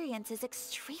experience is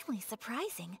extremely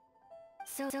surprising.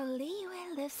 So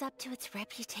Liyue lives up to its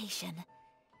reputation.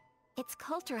 Its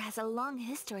culture has a long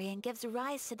history and gives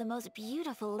rise to the most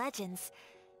beautiful legends.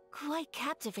 Quite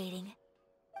captivating.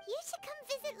 You should come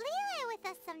visit Liyue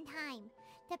with us sometime.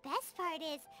 The best part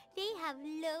is, they have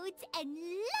loads and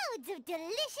loads of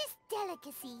delicious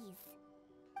delicacies.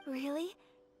 Really?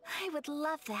 I would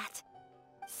love that.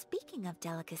 Speaking of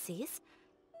delicacies,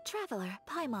 Traveler,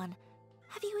 Paimon,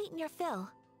 have you eaten your fill?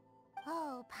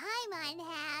 Oh, Paimon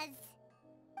has.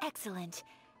 Excellent.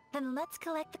 Then let's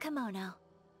collect the kimono.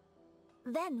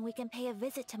 Then we can pay a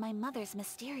visit to my mother's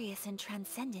mysterious and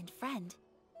transcendent friend.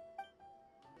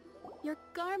 Your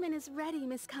garment is ready,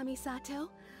 Miss Kamisato.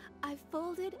 I've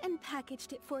folded and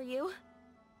packaged it for you.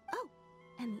 Oh,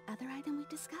 and the other item we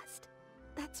discussed?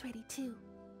 That's ready too.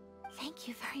 Thank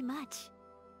you very much.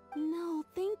 No,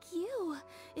 thank you.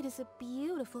 It is a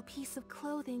beautiful piece of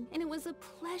clothing, and it was a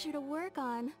pleasure to work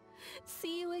on.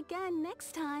 See you again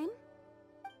next time.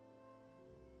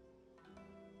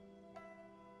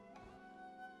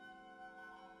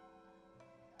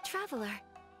 Traveler,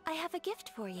 I have a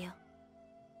gift for you.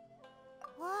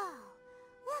 Whoa,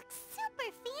 looks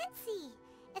super fancy.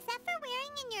 Is that for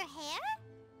wearing in your hair?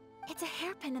 It's a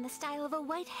hairpin in the style of a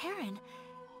white heron.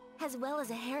 As well as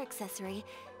a hair accessory,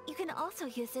 you can also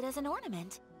use it as an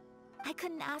ornament. I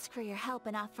couldn't ask for your help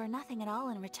and offer nothing at all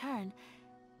in return,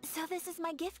 so this is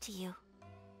my gift to you.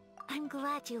 I'm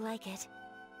glad you like it.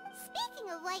 Speaking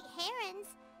of white herons,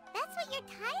 that's what your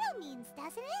title means,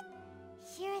 doesn't it?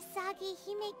 Shirasagi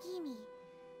Himegimi.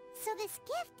 So this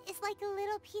gift is like a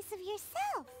little piece of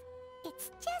yourself.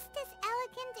 It's just as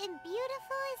elegant and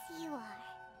beautiful as you are.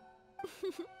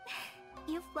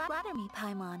 You flatter me,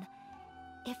 Paimon.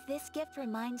 If this gift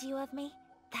reminds you of me,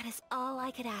 that is all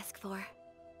I could ask for.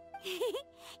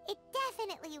 It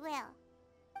definitely will.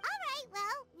 Alright,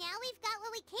 well, now we've got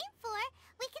what we came for.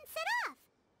 We can set off.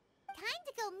 Time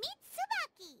to go meet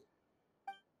Tsubaki.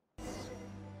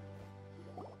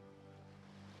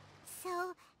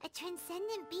 So, a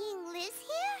transcendent being lives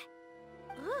here?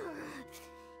 Ooh.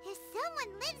 If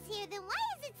someone lives here, then why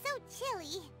is it so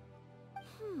chilly?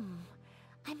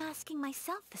 I'm asking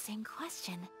myself the same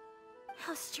question.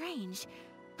 How strange.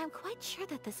 I'm quite sure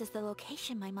that this is the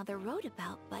location my mother wrote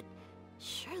about, but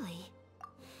surely...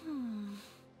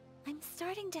 I'm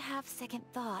starting to have second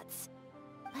thoughts.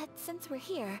 But since we're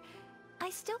here, I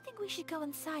still think we should go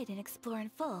inside and explore in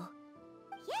full.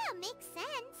 Yeah, makes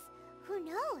sense. Who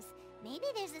knows? Maybe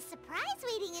there's a surprise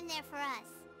waiting in there for us.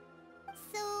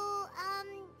 So,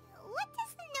 what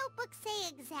does the notebook say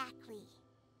exactly?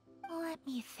 Let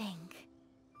me think.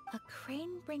 A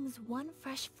crane brings one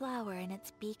fresh flower in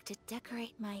its beak to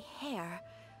decorate my hair,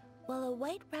 while a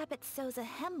white rabbit sews a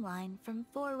hemline from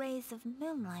 4 rays of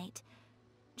moonlight.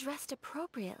 Dressed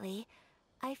appropriately,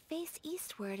 I face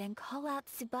eastward and call out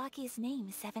Tsubaki's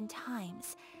name 7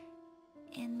 times.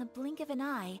 In the blink of an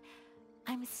eye,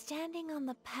 I'm standing on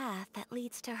the path that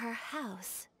leads to her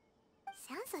house.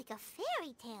 Sounds like a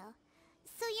fairy tale.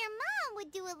 So your mom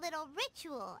would do a little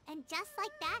ritual, and just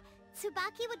like that,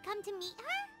 Tsubaki would come to meet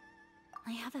her?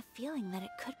 I have a feeling that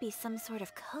it could be some sort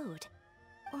of code.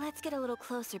 Let's get a little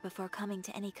closer before coming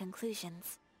to any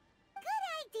conclusions. Good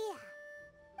idea.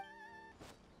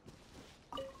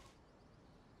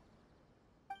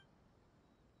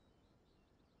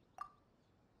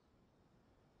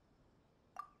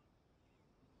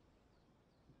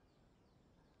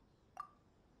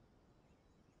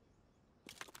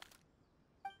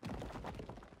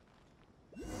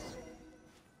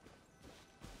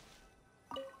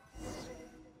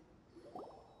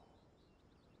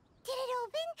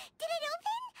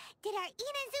 Did our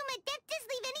INAZUMA adeptus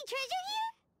leave any treasure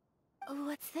here?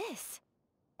 What's this?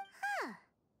 Huh.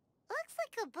 Looks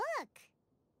like a book.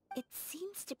 It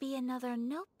seems to be another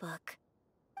notebook.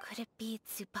 Could it be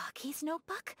Tsubaki's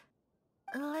notebook?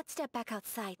 Let's step back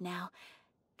outside now.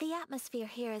 The atmosphere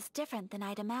here is different than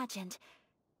I'd imagined.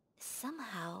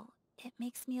 Somehow, it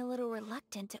makes me a little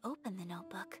reluctant to open the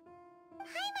notebook.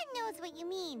 Paimon knows what you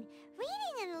mean.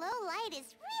 Reading in low light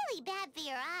is really bad for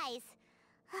your eyes.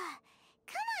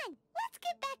 Come on, let's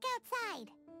get back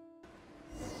outside.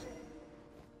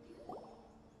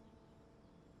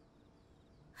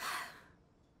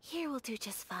 Here will do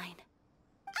just fine.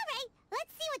 Alright,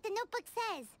 let's see what the notebook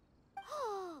says.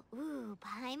 Ooh,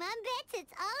 Paimon bets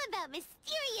it's all about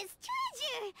mysterious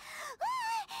treasure.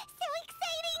 So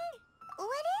exciting!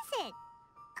 What is it?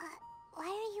 Why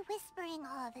are you whispering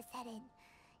all of a sudden?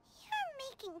 You're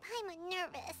making Paimon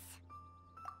nervous.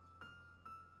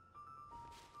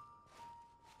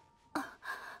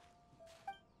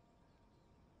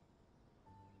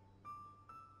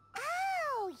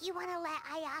 Oh, you want to let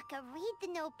Ayaka read the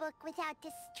notebook without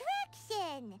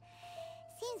distraction.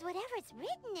 Seems whatever's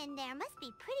written in there must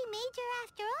be pretty major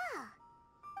after all.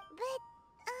 But,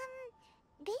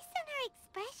 based on her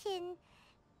expression,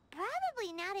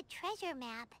 probably not a treasure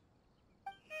map.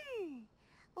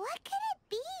 What could it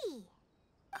be?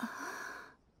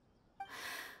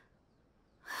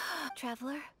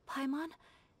 Traveler, Paimon,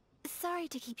 sorry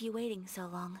to keep you waiting so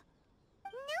long.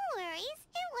 No worries,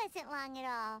 it wasn't long at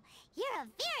all. You're a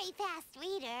very fast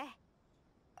reader.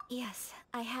 Yes,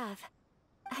 I have.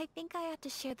 I think I ought to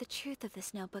share the truth of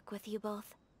this notebook with you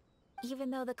both.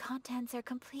 Even though the contents are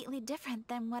completely different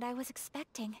than what I was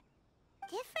expecting.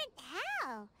 Different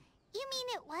how? You mean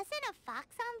it wasn't a Fox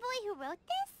Envoy who wrote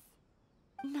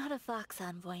this? Not a Fox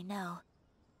Envoy, no.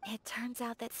 It turns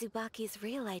out that Tsubaki's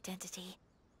real identity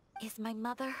is my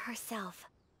mother herself.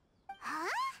 Huh?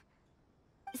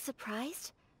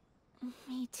 Surprised?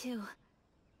 Me too.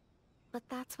 But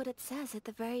that's what it says at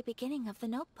the very beginning of the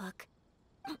notebook.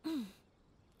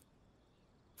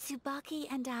 Tsubaki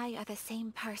and I are the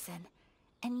same person,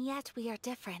 and yet we are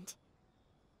different.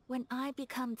 When I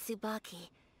become Tsubaki,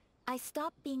 I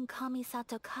stop being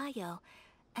Kamisato Kayo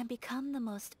and become the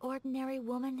most ordinary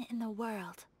woman in the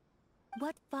world.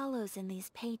 What follows in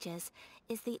these pages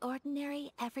is the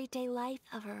ordinary, everyday life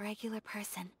of a regular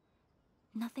person.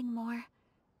 Nothing more,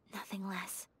 nothing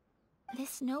less.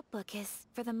 This notebook is,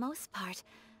 for the most part,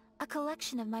 a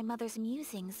collection of my mother's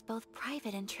musings, both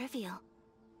private and trivial.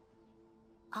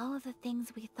 All of the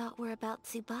things we thought were about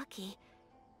Tsubaki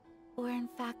were in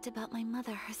fact about my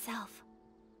mother herself.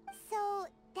 So,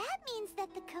 that means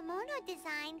that the kimono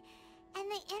design and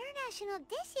the international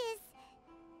dishes...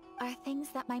 are things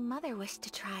that my mother wished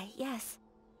to try, yes.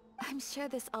 I'm sure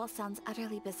this all sounds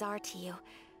utterly bizarre to you,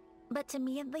 but to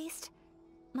me at least,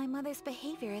 my mother's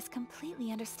behavior is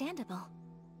completely understandable.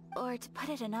 Or to put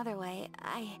it another way,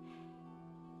 I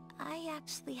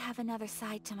actually have another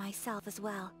side to myself as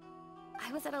well.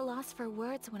 I was at a loss for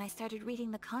words when I started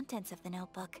reading the contents of the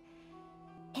notebook.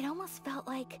 It almost felt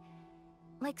like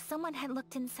someone had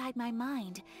looked inside my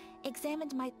mind,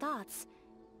 examined my thoughts,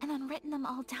 and then written them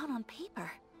all down on paper.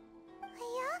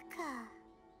 Ayaka...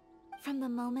 From the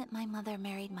moment my mother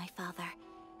married my father,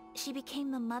 she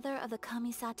became the mother of the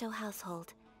Kamisato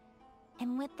household.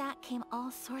 And with that came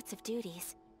all sorts of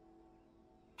duties.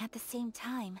 At the same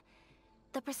time,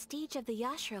 the prestige of the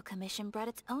Yashiro Commission brought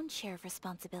its own share of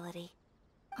responsibility.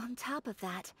 On top of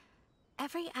that,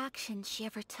 every action she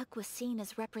ever took was seen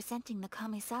as representing the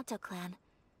Kamisato clan.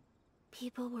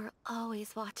 People were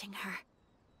always watching her.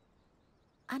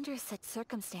 Under such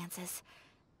circumstances,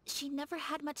 she never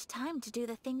had much time to do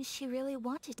the things she really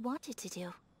wanted to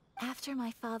do. After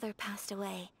my father passed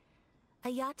away,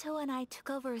 Ayato and I took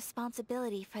over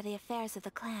responsibility for the affairs of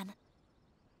the clan.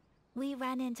 We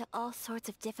ran into all sorts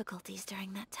of difficulties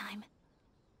during that time.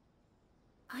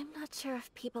 I'm not sure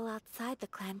if people outside the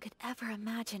clan could ever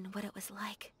imagine what it was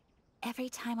like. Every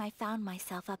time I found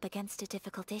myself up against a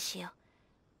difficult issue,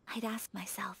 I'd ask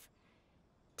myself,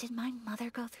 did my mother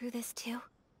go through this too?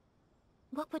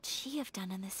 What would she have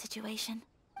done in this situation?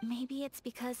 Maybe it's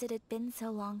because it had been so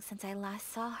long since I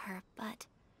last saw her, but...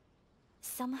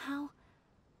 somehow,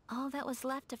 all that was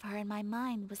left of her in my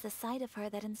mind was the sight of her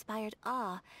that inspired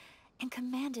awe and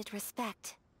commanded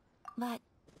respect. But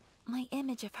my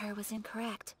image of her was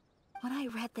incorrect. When I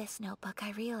read this notebook,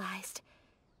 I realized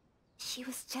she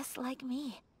was just like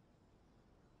me.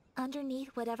 Underneath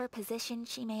whatever position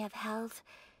she may have held,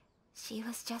 she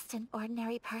was just an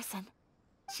ordinary person.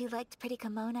 She liked pretty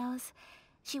kimonos.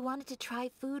 She wanted to try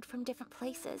food from different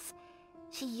places.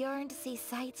 She yearned to see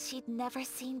sights she'd never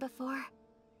seen before.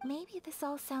 Maybe this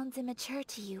all sounds immature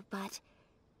to you, but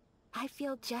I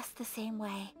feel just the same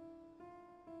way.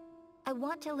 I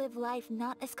want to live life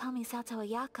not as Kamisato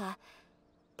Ayaka,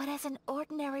 but as an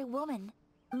ordinary woman.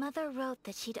 Mother wrote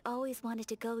that she'd always wanted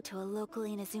to go to a local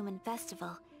INAZUMA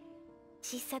festival.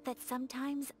 She said that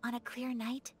sometimes, on a clear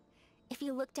night, if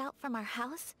you looked out from our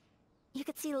house, you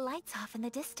could see lights off in the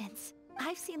distance.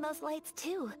 I've seen those lights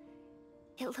too.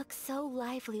 It looks so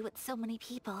lively with so many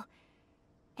people.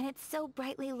 And it's so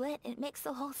brightly lit, it makes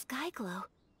the whole sky glow.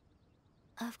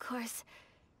 Of course,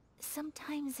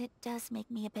 sometimes it does make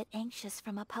me a bit anxious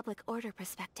from a public order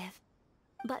perspective.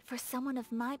 But for someone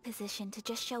of my position to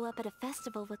just show up at a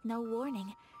festival with no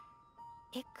warning,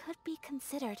 it could be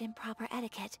considered improper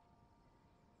etiquette.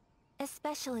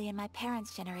 Especially in my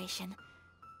parents' generation,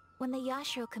 when the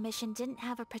Yashiro Commission didn't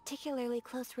have a particularly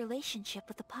close relationship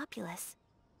with the populace.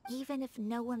 Even if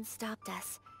no one stopped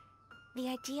us, the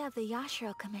idea of the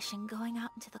Yashiro Commission going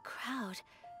out into the crowd,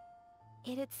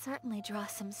 it'd certainly draw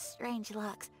some strange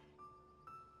looks.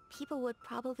 People would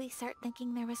probably start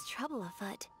thinking there was trouble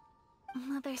afoot.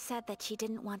 Mother said that she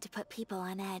didn't want to put people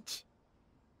on edge.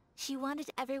 She wanted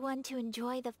everyone to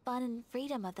enjoy the fun and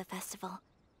freedom of the festival.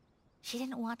 She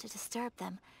didn't want to disturb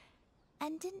them,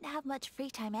 and didn't have much free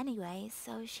time anyway,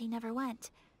 so she never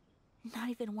went. Not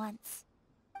even once.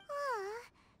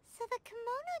 So the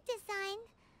kimono design,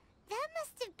 that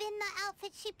must have been the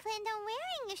outfit she planned on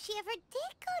wearing if she ever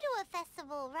did go to a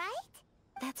festival, right?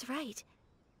 That's right.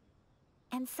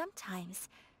 And sometimes,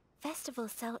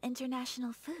 festivals sell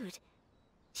international food.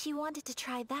 She wanted to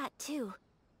try that too.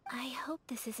 I hope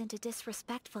this isn't a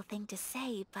disrespectful thing to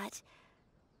say, but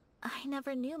I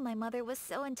never knew my mother was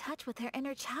so in touch with her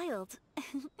inner child.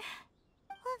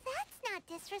 Well, that's not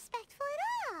disrespectful at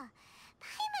all.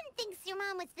 Paimon thinks your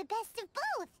mom was the best of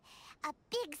both. A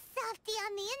big softie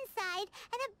on the inside,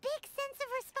 and a big sense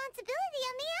of responsibility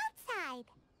on the outside.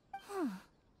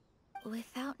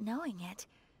 Without knowing it,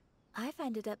 I've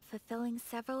ended up fulfilling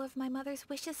several of my mother's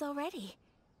wishes already.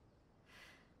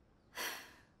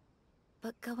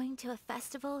 But going to a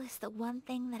festival is the one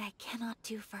thing that I cannot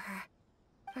do for her.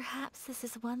 Perhaps this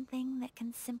is one thing that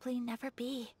can simply never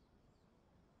be.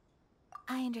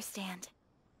 I understand.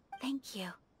 Thank you.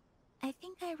 I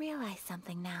think I realize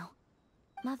something now.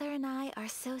 Mother and I are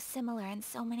so similar in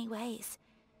so many ways.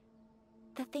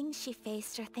 The things she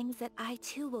faced are things that I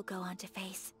too will go on to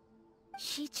face.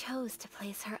 She chose to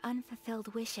place her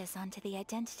unfulfilled wishes onto the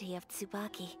identity of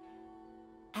Tsubaki.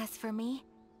 As for me,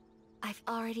 I've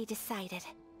already decided.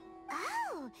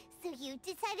 Oh, so you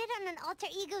decided on an alter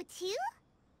ego too?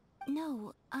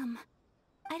 No,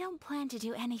 I don't plan to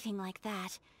do anything like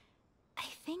that. I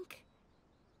think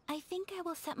I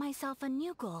will set myself a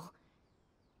new goal.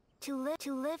 To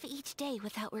live each day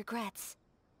without regrets.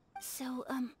 So,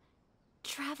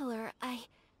 Traveler,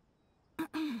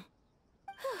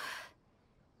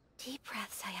 Deep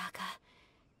breaths, Ayaka.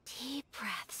 Deep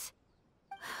breaths.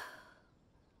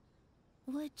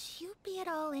 Would you be at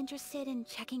all interested in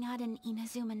checking out an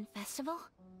INAZUMA festival?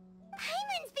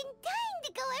 Paimon's been dying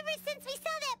to go ever since we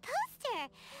saw that poster!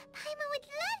 Paimon would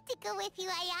love to go with you,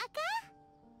 Ayaka!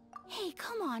 Hey,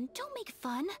 come on, don't make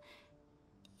fun.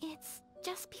 It's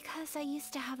just because I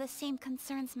used to have the same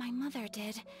concerns my mother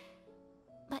did.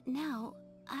 But now,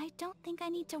 I don't think I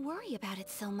need to worry about it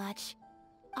so much.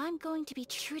 I'm going to be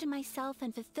true to myself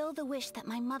and fulfill the wish that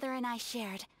my mother and I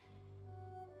shared.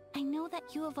 I know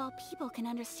that you of all people can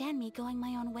understand me going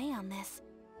my own way on this.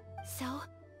 So,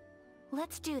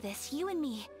 let's do this, you and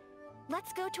me.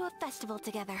 Let's go to a festival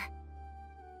together.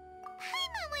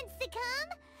 Paimon wants to come!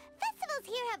 Festivals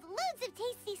here have loads of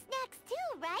tasty snacks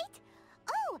too, right?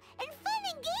 Oh, and fun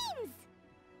and games!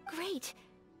 Great.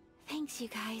 Thanks, you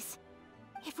guys.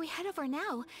 If we head over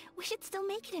now, we should still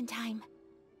make it in time.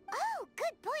 Oh,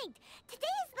 good point!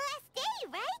 Today is the last day,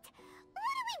 right?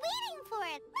 What are we waiting for?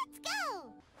 Let's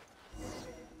go!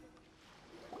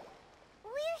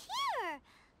 We're here!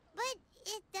 But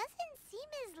it doesn't seem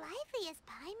as lively as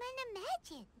Paimon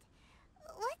imagined.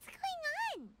 What's going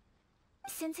on?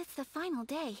 Since it's the final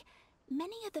day,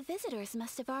 many of the visitors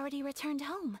must have already returned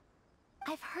home.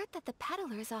 I've heard that the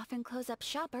peddlers often close up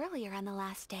shop earlier on the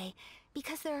last day,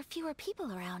 because there are fewer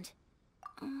people around.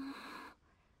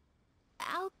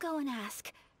 I'll go and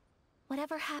ask.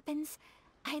 Whatever happens,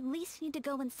 I at least need to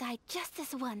go inside just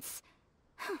this once.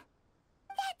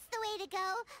 That's the way to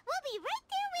go! We'll be right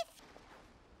there with...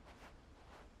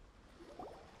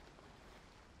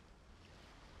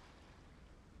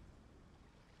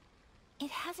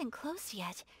 It hasn't closed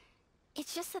yet.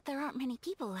 It's just that there aren't many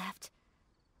people left.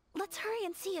 Let's hurry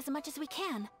and see as much as we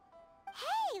can.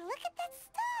 Hey, look at that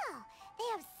stall! They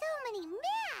have so many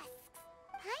masks!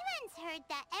 Paimon's heard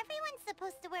that everyone's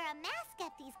supposed to wear a mask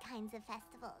at these kinds of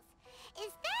festivals.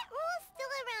 Is that rule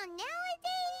still around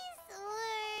nowadays,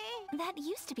 or...? That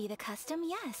used to be the custom,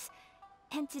 yes.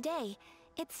 And today,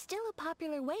 it's still a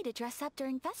popular way to dress up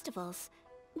during festivals.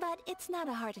 But it's not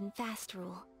a hard and fast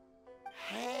rule.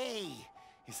 Hey!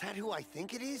 Is that who I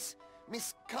think it is?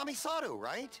 Miss Kamisato,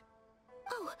 right?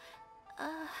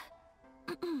 Oh,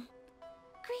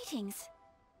 greetings.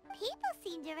 People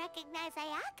seem to recognize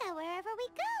Ayaka wherever we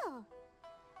go.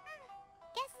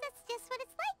 Guess that's just what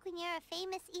it's like when you're a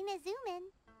famous Inazuman.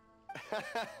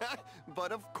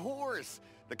 But of course!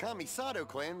 The Kamisato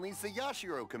clan leads the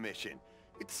Yashiro Commission.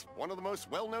 It's one of the most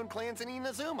well-known clans in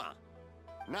Inazuma.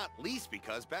 Not least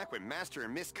because back when Master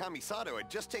and Miss Kamisato had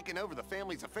just taken over the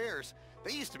family's affairs,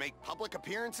 they used to make public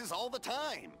appearances all the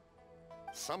time.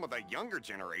 Some of the younger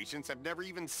generations have never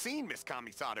even seen Miss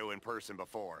Kamisato in person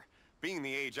before. Being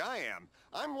the age I am,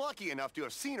 I'm lucky enough to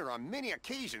have seen her on many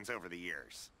occasions over the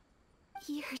years.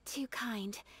 You're too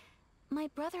kind. My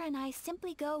brother and I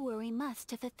simply go where we must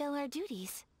to fulfill our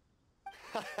duties.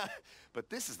 But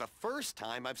this is the first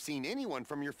time I've seen anyone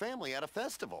from your family at a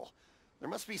festival. There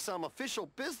must be some official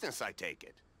business, I take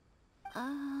it.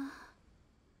 Oh,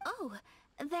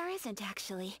 there isn't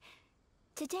actually.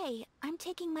 Today, I'm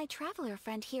taking my traveler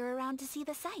friend here around to see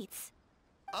the sights.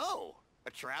 Oh, a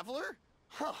traveler?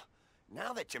 Huh.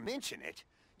 Now that you mention it,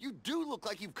 you do look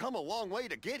like you've come a long way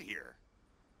to get here.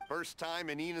 First time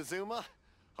in Inazuma?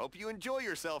 Hope you enjoy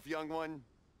yourself, young one.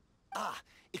 Ah,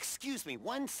 excuse me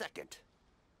 1 second.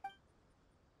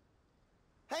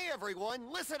 Hey everyone,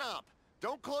 listen up!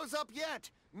 Don't close up yet!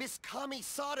 Miss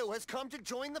Kamisato has come to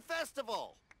join the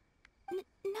festival!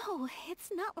 No, it's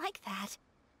not like that.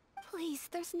 Please,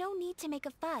 there's no need to make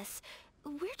a fuss.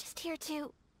 We're just here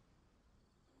to...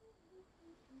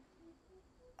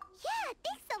 Yeah,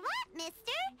 thanks a lot,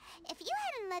 mister. If you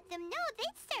hadn't let them know,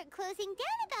 they'd start closing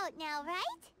down about now,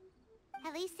 right?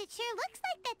 At least it sure looks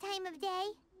like that time of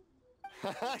day.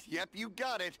 Yep, you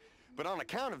got it. But on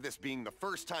account of this being the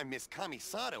first time Miss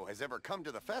Kamisato has ever come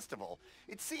to the festival,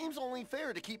 it seems only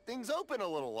fair to keep things open a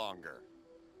little longer.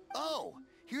 Oh,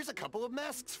 here's a couple of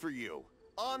masks for you.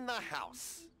 On the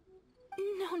house.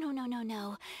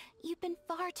 No. You've been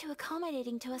far too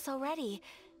accommodating to us already.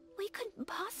 We couldn't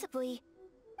possibly...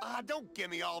 Don't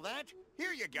give me all that.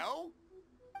 Here you go.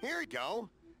 Here you go.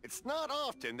 It's not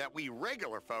often that we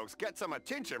regular folks get some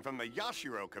attention from the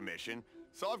Yashiro Commission,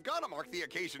 so I've got to mark the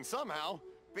occasion somehow.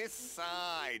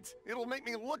 Besides, it'll make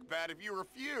me look bad if you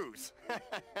refuse.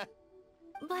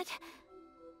 But...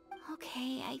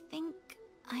 Okay, I think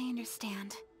I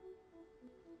understand.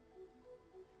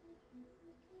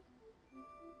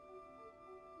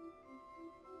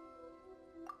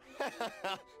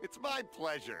 It's my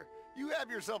pleasure. You have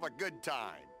yourself a good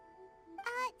time.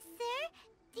 Sir,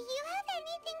 do you have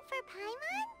anything for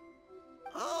Paimon?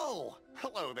 Oh,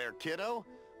 hello there, kiddo.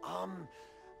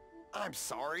 I'm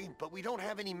sorry, but we don't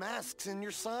have any masks in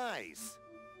your size.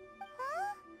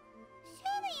 Huh?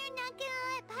 Surely you're not gonna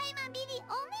let Paimon be the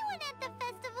only one at the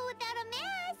festival without a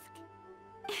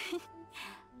mask?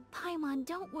 Paimon,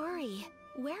 don't worry.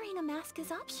 Wearing a mask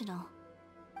is optional.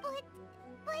 But...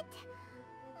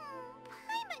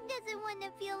 Paimon doesn't want to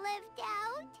feel left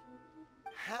out.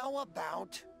 How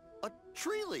about a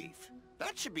tree leaf?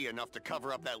 That should be enough to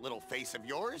cover up that little face of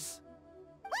yours.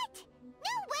 What?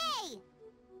 No way!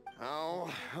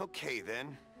 Oh, okay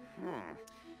then.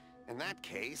 In that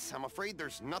case, I'm afraid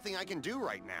there's nothing I can do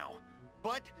right now.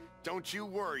 But don't you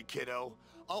worry, kiddo.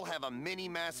 I'll have a mini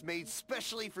mask made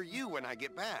specially for you when I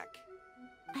get back.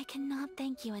 I cannot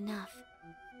thank you enough.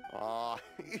 Aw,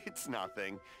 it's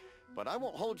nothing. But I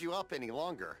won't hold you up any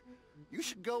longer. You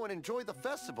should go and enjoy the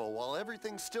festival while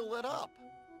everything's still lit up.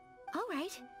 All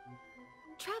right.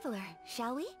 Traveler,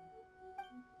 shall we?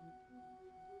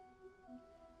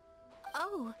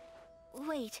 Oh,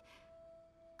 wait.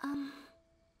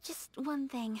 Just one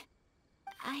thing.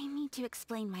 I need to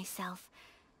explain myself.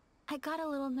 I got a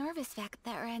little nervous back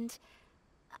there and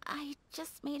I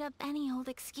just made up any old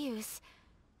excuse.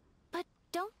 But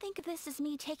don't think of this as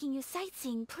me taking you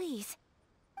sightseeing, please.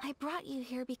 I brought you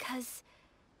here because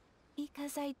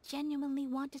I genuinely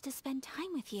wanted to spend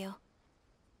time with you.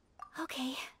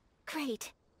 Okay,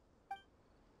 great.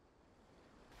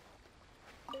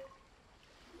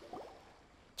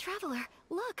 Traveler,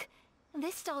 look!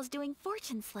 This stall's doing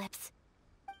fortune slips.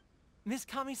 Miss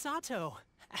Kamisato!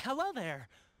 Hello there!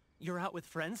 You're out with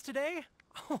friends today?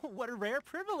 Oh, what a rare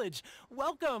privilege!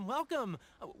 Welcome, welcome!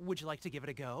 Would you like to give it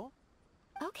a go?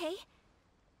 Okay.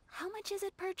 How much is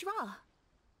it per draw?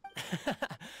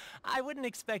 I wouldn't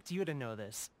expect you to know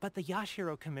this, but the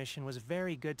Yashiro Commission was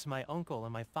very good to my uncle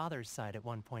on my father's side at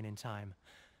one point in time.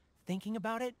 Thinking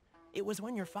about it, it was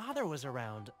when your father was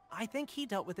around. I think he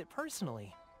dealt with it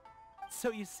personally.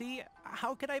 So you see,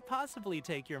 how could I possibly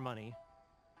take your money?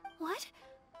 What?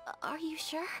 Are you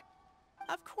sure?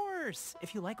 Of course!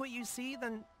 If you like what you see,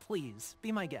 then please,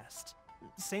 be my guest.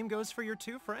 Same goes for your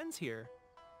two friends here.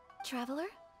 Traveler?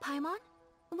 Paimon?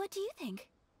 What do you think?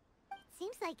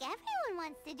 Seems like everyone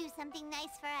wants to do something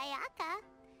nice for Ayaka.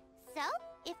 So,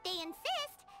 if they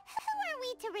insist, who are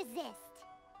we to resist?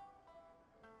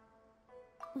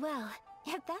 Well,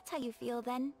 if that's how you feel,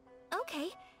 then okay.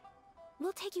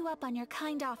 We'll take you up on your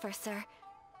kind offer, sir.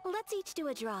 Let's each do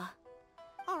a draw.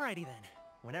 Alrighty then.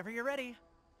 Whenever you're ready.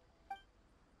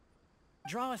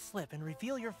 Draw a slip and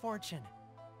reveal your fortune.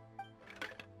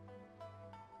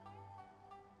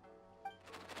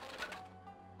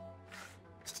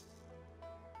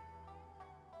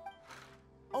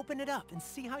 Open it up and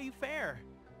see how you fare.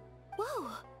 Whoa!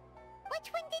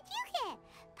 Which one did you get?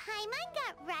 Paimon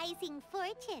got Rising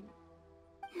Fortune.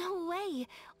 No way!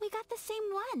 We got the same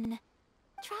one!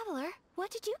 Traveler, what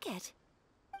did you get?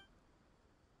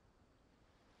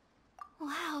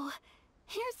 Wow,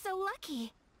 you're so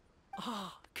lucky!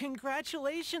 Oh,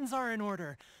 congratulations are in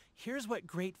order! Here's what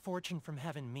great fortune from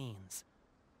heaven means.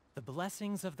 The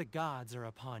blessings of the gods are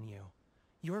upon you.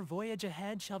 Your voyage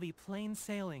ahead shall be plain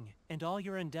sailing, and all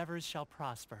your endeavors shall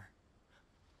prosper.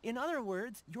 In other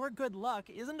words, your good luck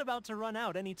isn't about to run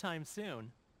out anytime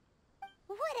soon.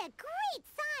 What a great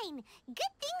sign!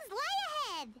 Good things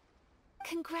lie ahead!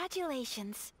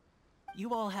 Congratulations.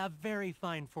 You all have very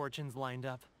fine fortunes lined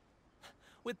up.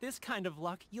 With this kind of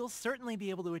luck, you'll certainly be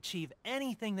able to achieve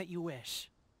anything that you wish.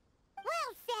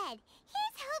 Well said!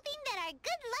 Here's hoping that our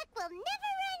good luck will never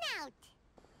run out!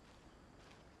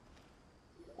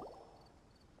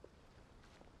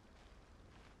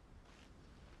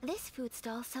 food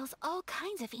stall sells all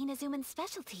kinds of Inazuman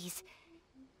specialties.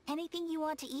 Anything you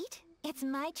want to eat, it's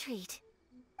my treat.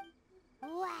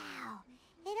 Wow,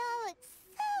 it all looks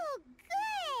so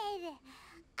good!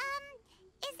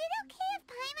 Is it okay if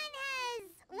Paimon has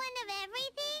one of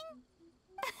everything?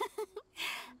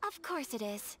 Of course it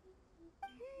is.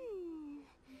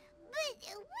 But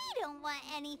we don't want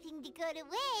anything to go to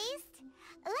waste.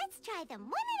 Let's try them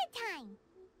one at a time.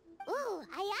 Ooh,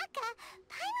 Ayaka,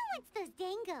 Paimon wants those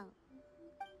dango.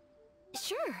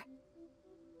 Sure.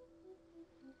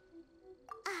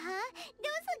 Uh-huh,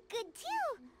 those look good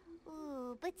too.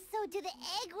 Ooh, but so do the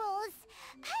egg rolls.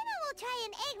 Paimon will try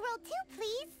an egg roll too,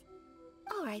 please.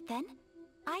 All right then.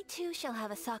 I too shall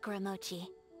have a Sakura mochi.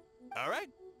 All right,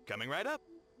 coming right up.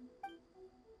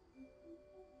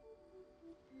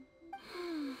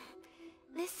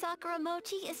 This Sakura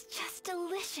mochi is just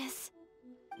delicious.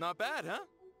 Not bad, huh?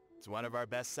 It's one of our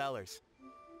best sellers.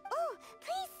 Oh,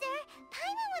 please, sir.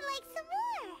 Paimon would like some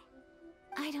more.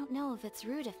 I don't know if it's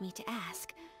rude of me to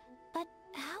ask, but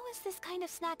how is this kind of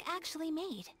snack actually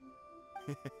made?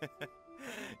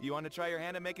 You want to try your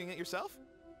hand at making it yourself?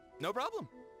 No problem.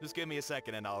 Just give me a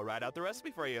second and I'll write out the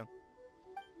recipe for you.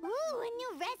 Ooh, a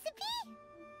new recipe?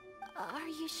 Are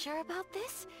you sure about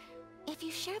this? If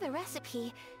you share the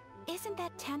recipe, isn't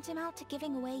that tantamount to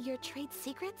giving away your trade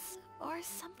secrets or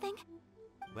something?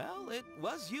 Well, it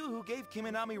was you who gave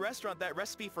Kiminami Restaurant that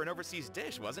recipe for an overseas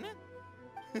dish, wasn't it?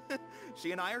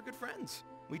 She and I are good friends.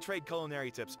 We trade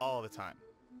culinary tips all the time.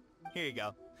 Here you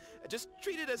go. Just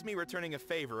treat it as me returning a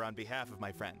favor on behalf of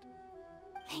my friend.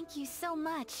 Thank you so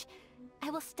much. I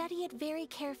will study it very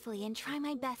carefully and try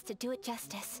my best to do it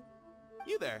justice.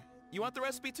 You there, you want the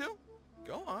recipe too?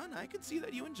 Go on, I can see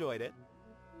that you enjoyed it.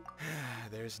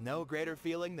 There's no greater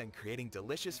feeling than creating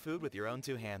delicious food with your own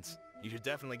two hands. You should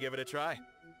definitely give it a try.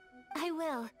 I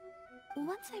will.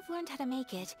 Once I've learned how to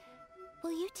make it,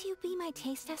 will you two be my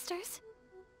taste testers?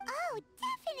 Oh,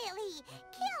 definitely!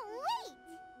 Can't wait!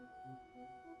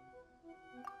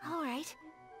 All right.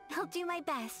 I'll do my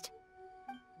best.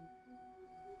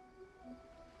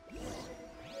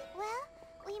 Well,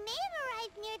 we may have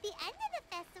arrived near the end of the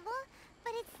festival,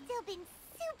 but it's still been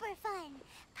super fun.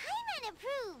 Paimon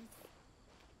approves.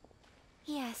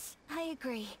 Yes, I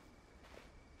agree.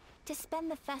 To spend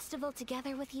the festival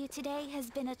together with you today has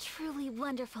been a truly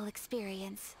wonderful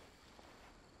experience.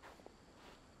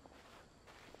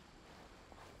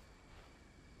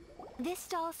 This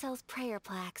stall sells prayer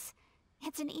plaques.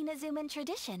 It's an Inazuman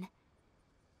tradition.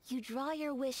 You draw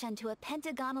your wish onto a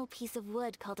pentagonal piece of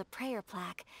wood called a prayer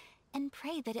plaque, and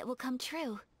pray that it will come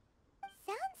true.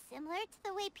 Sounds similar to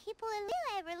the way people in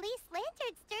Liyue release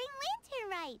lanterns during Lantern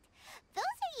Rite. Those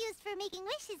are used for making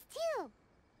wishes too.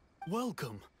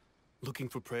 Welcome. Looking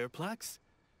for prayer plaques?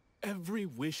 Every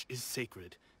wish is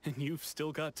sacred, and you've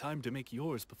still got time to make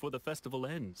yours before the festival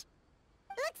ends.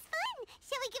 Looks fun!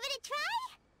 Shall we give it a try?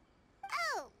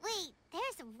 Oh, wait,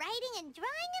 there's writing and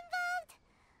drawing involved?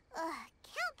 Ugh,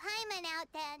 count Paimon out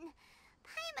then.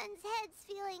 Paimon's head's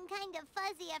feeling kind of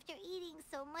fuzzy after eating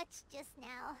so much just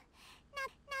now.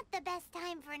 Not the best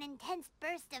time for an intense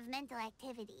burst of mental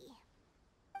activity.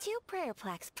 2 prayer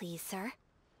plaques, please, sir.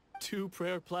 2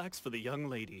 prayer plaques for the young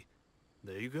lady.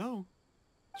 There you go.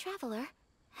 Traveler,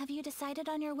 have you decided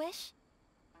on your wish?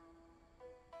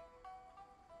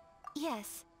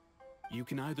 Yes. You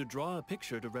can either draw a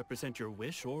picture to represent your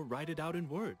wish or write it out in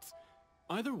words.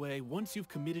 Either way, once you've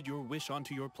committed your wish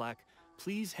onto your plaque,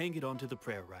 please hang it onto the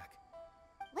prayer rack.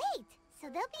 Wait, so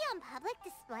they'll be on public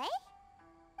display?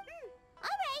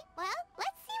 Alright, well,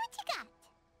 let's see what you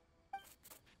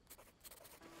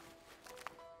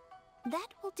got.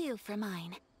 That will do for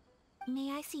mine.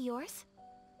 May I see yours?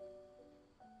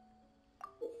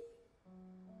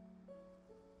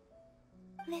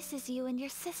 This is you and your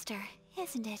sister,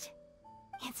 isn't it?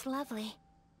 It's lovely.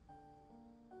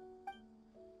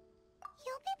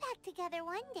 You'll be back together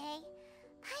one day.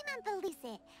 Paimon believes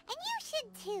it, and you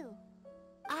should too.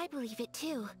 I believe it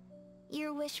too.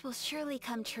 Your wish will surely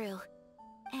come true.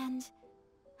 And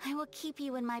I will keep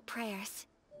you in my prayers.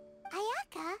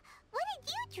 Ayaka, what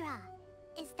did you draw?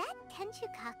 Is that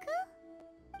Tenchukaku?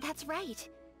 That's right.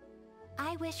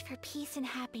 I wish for peace and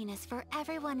happiness for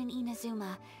everyone in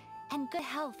Inazuma, and good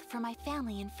health for my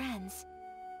family and friends.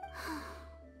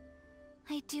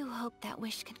 I do hope that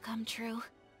wish can come true.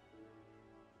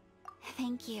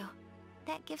 Thank you.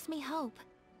 That gives me hope.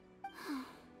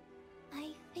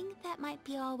 I think that might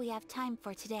be all we have time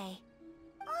for today.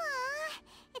 Aw,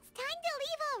 it's time to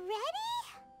leave already?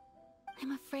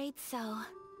 I'm afraid so.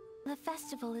 The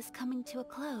festival is coming to a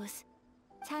close.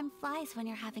 Time flies when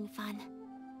you're having fun.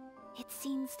 It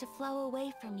seems to flow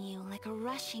away from you like a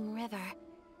rushing river.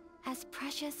 as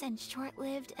precious and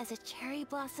short-lived as a cherry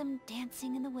blossom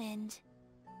dancing in the wind.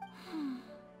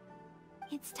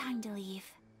 It's time to leave.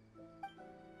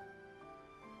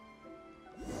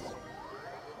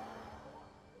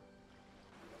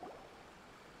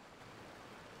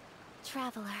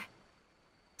 Traveler,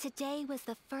 today was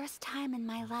the first time in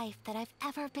my life that I've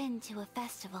ever been to a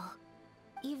festival.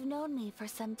 You've known me for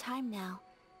some time now.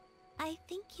 I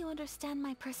think you understand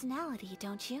my personality,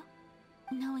 don't you?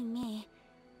 Knowing me,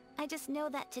 I just know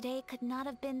that today could not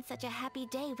have been such a happy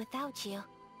day without you.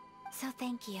 So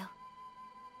thank you.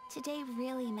 Today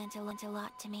really meant a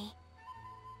lot to me.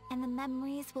 And the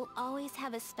memories will always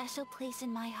have a special place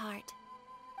in my heart.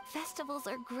 Festivals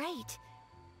are great.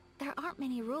 There aren't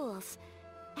many rules.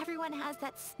 Everyone has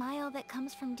that smile that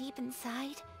comes from deep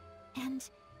inside. And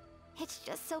it's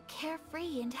just so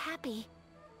carefree and happy.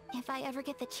 If I ever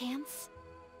get the chance,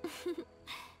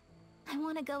 I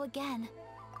want to go again.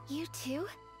 You too?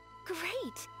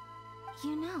 Great!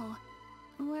 You know,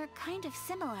 we're kind of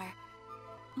similar.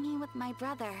 Me with my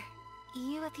brother,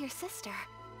 you with your sister.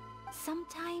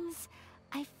 Sometimes,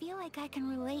 I feel like I can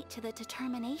relate to the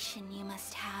determination you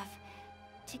must have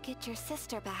to get your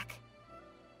sister back.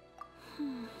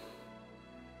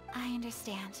 I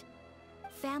understand.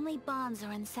 Family bonds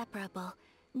are inseparable.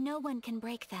 No one can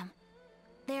break them.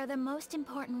 They are the most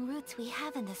important roots we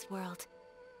have in this world.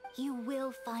 You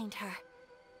will find her.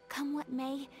 Come what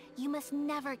may, you must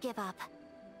never give up.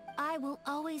 I will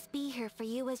always be here for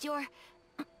you as your...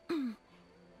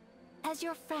 as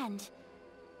your friend.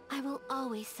 I will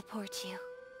always support you.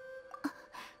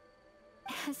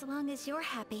 As long as you're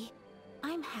happy,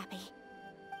 I'm happy.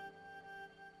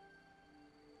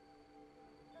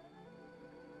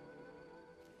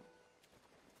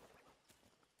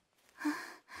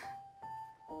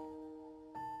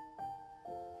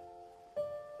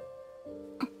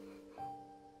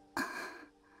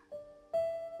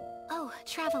 Oh,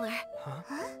 Traveler.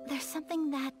 Huh? There's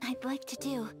something that I'd like to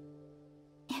do.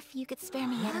 If you could spare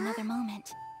me yet another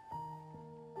moment.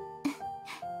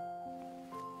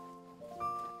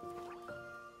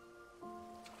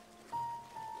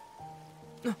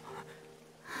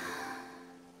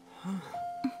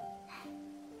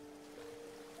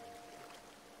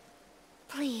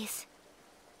 Please,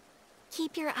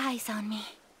 keep your eyes on me.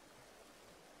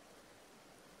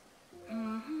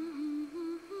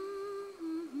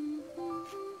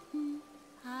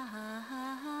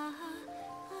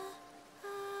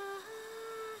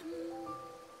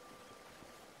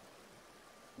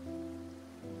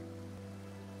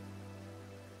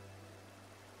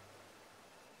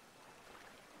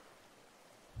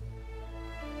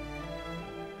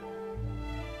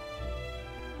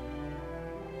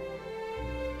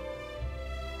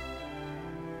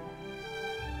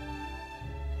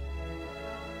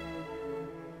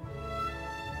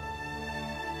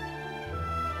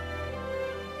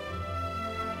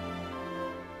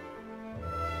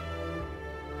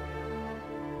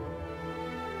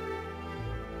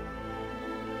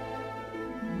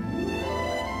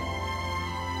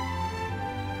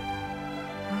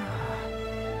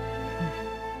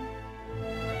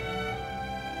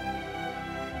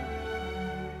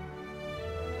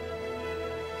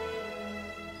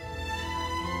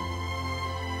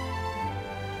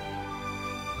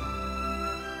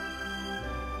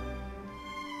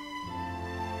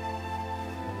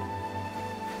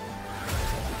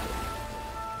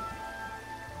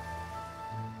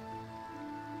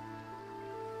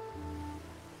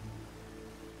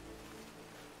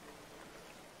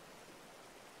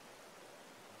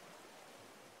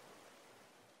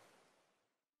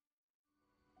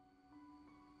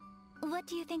 What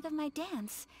do you think of my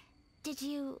dance? Did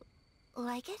you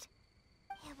like it?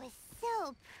 It was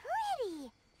so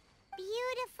pretty.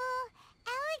 Beautiful,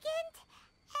 elegant,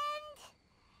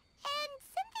 and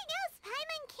something else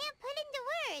Paimon can't put into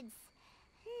words.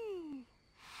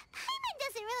 Paimon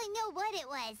doesn't really know what it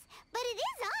was, but it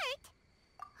is art.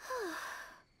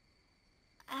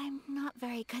 I'm not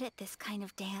very good at this kind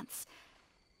of dance.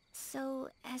 So,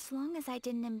 as long as I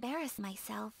didn't embarrass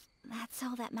myself, that's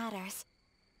all that matters.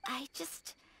 I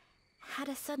just had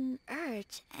a sudden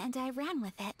urge, and I ran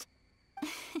with it.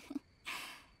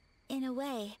 In a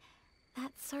way,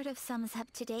 that sort of sums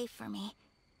up today for me.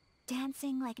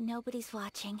 Dancing like nobody's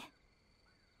watching.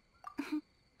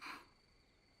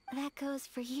 That goes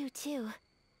for you, too.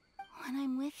 When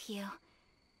I'm with you,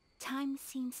 time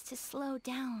seems to slow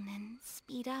down and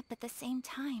speed up at the same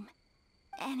time.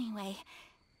 Anyway,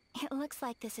 it looks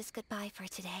like this is goodbye for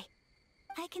today.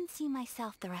 I can see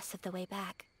myself the rest of the way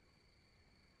back.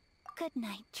 Good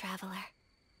night, Traveler.